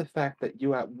given the fact that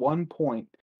you at one point,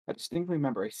 I distinctly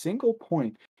remember a single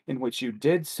point in which you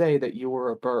did say that you were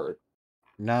a bird.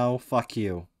 No, fuck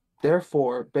you.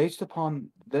 Therefore, based upon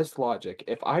this logic,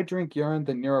 if I drink urine,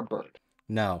 then you're a bird.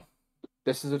 No.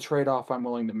 This is a trade-off I'm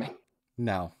willing to make.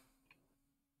 No.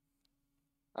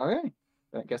 Okay.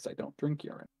 I guess I don't drink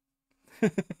urine.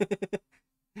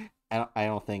 I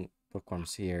don't think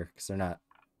Bookworm's here because they're not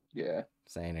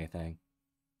saying anything.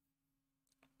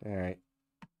 Alright.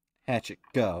 Hatchet,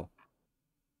 go.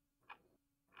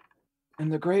 In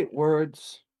the great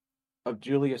words of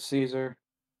Julius Caesar,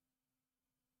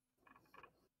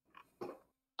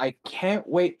 I can't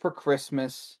wait for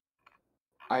Christmas.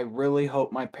 I really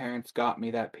hope my parents got me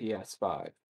that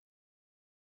PS5.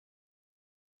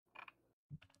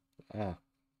 Oh.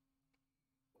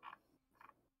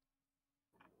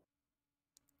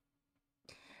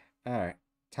 Alright.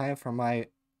 Time for my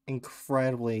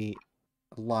incredibly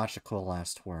logical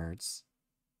last words.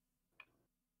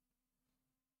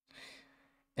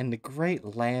 In the great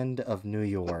land of New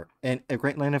York,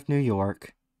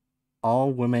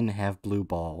 all women have blue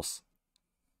balls.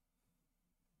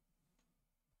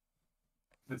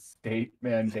 The state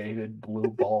mandated blue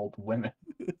balled women.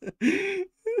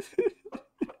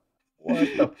 What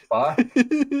the fuck?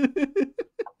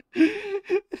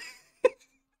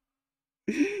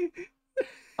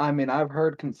 I mean, I've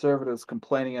heard conservatives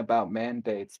complaining about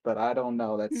mandates, but I don't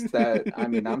know. I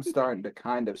mean, I'm starting to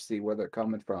kind of see where they're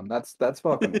coming from. That's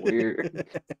fucking weird.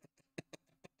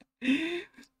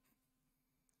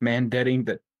 Mandating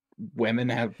that women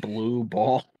have blue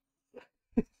balls.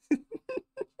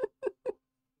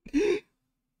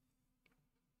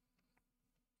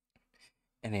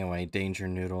 Anyway, Danger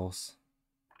Noodles.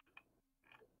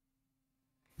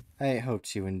 I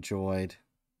hope you enjoyed.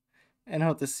 And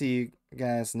hope to see you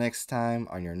guys next time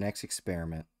on your next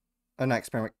experiment. Oh, not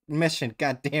experiment. Mission.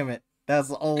 God damn it. That was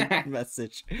the old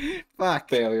message. Fuck.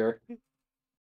 Failure.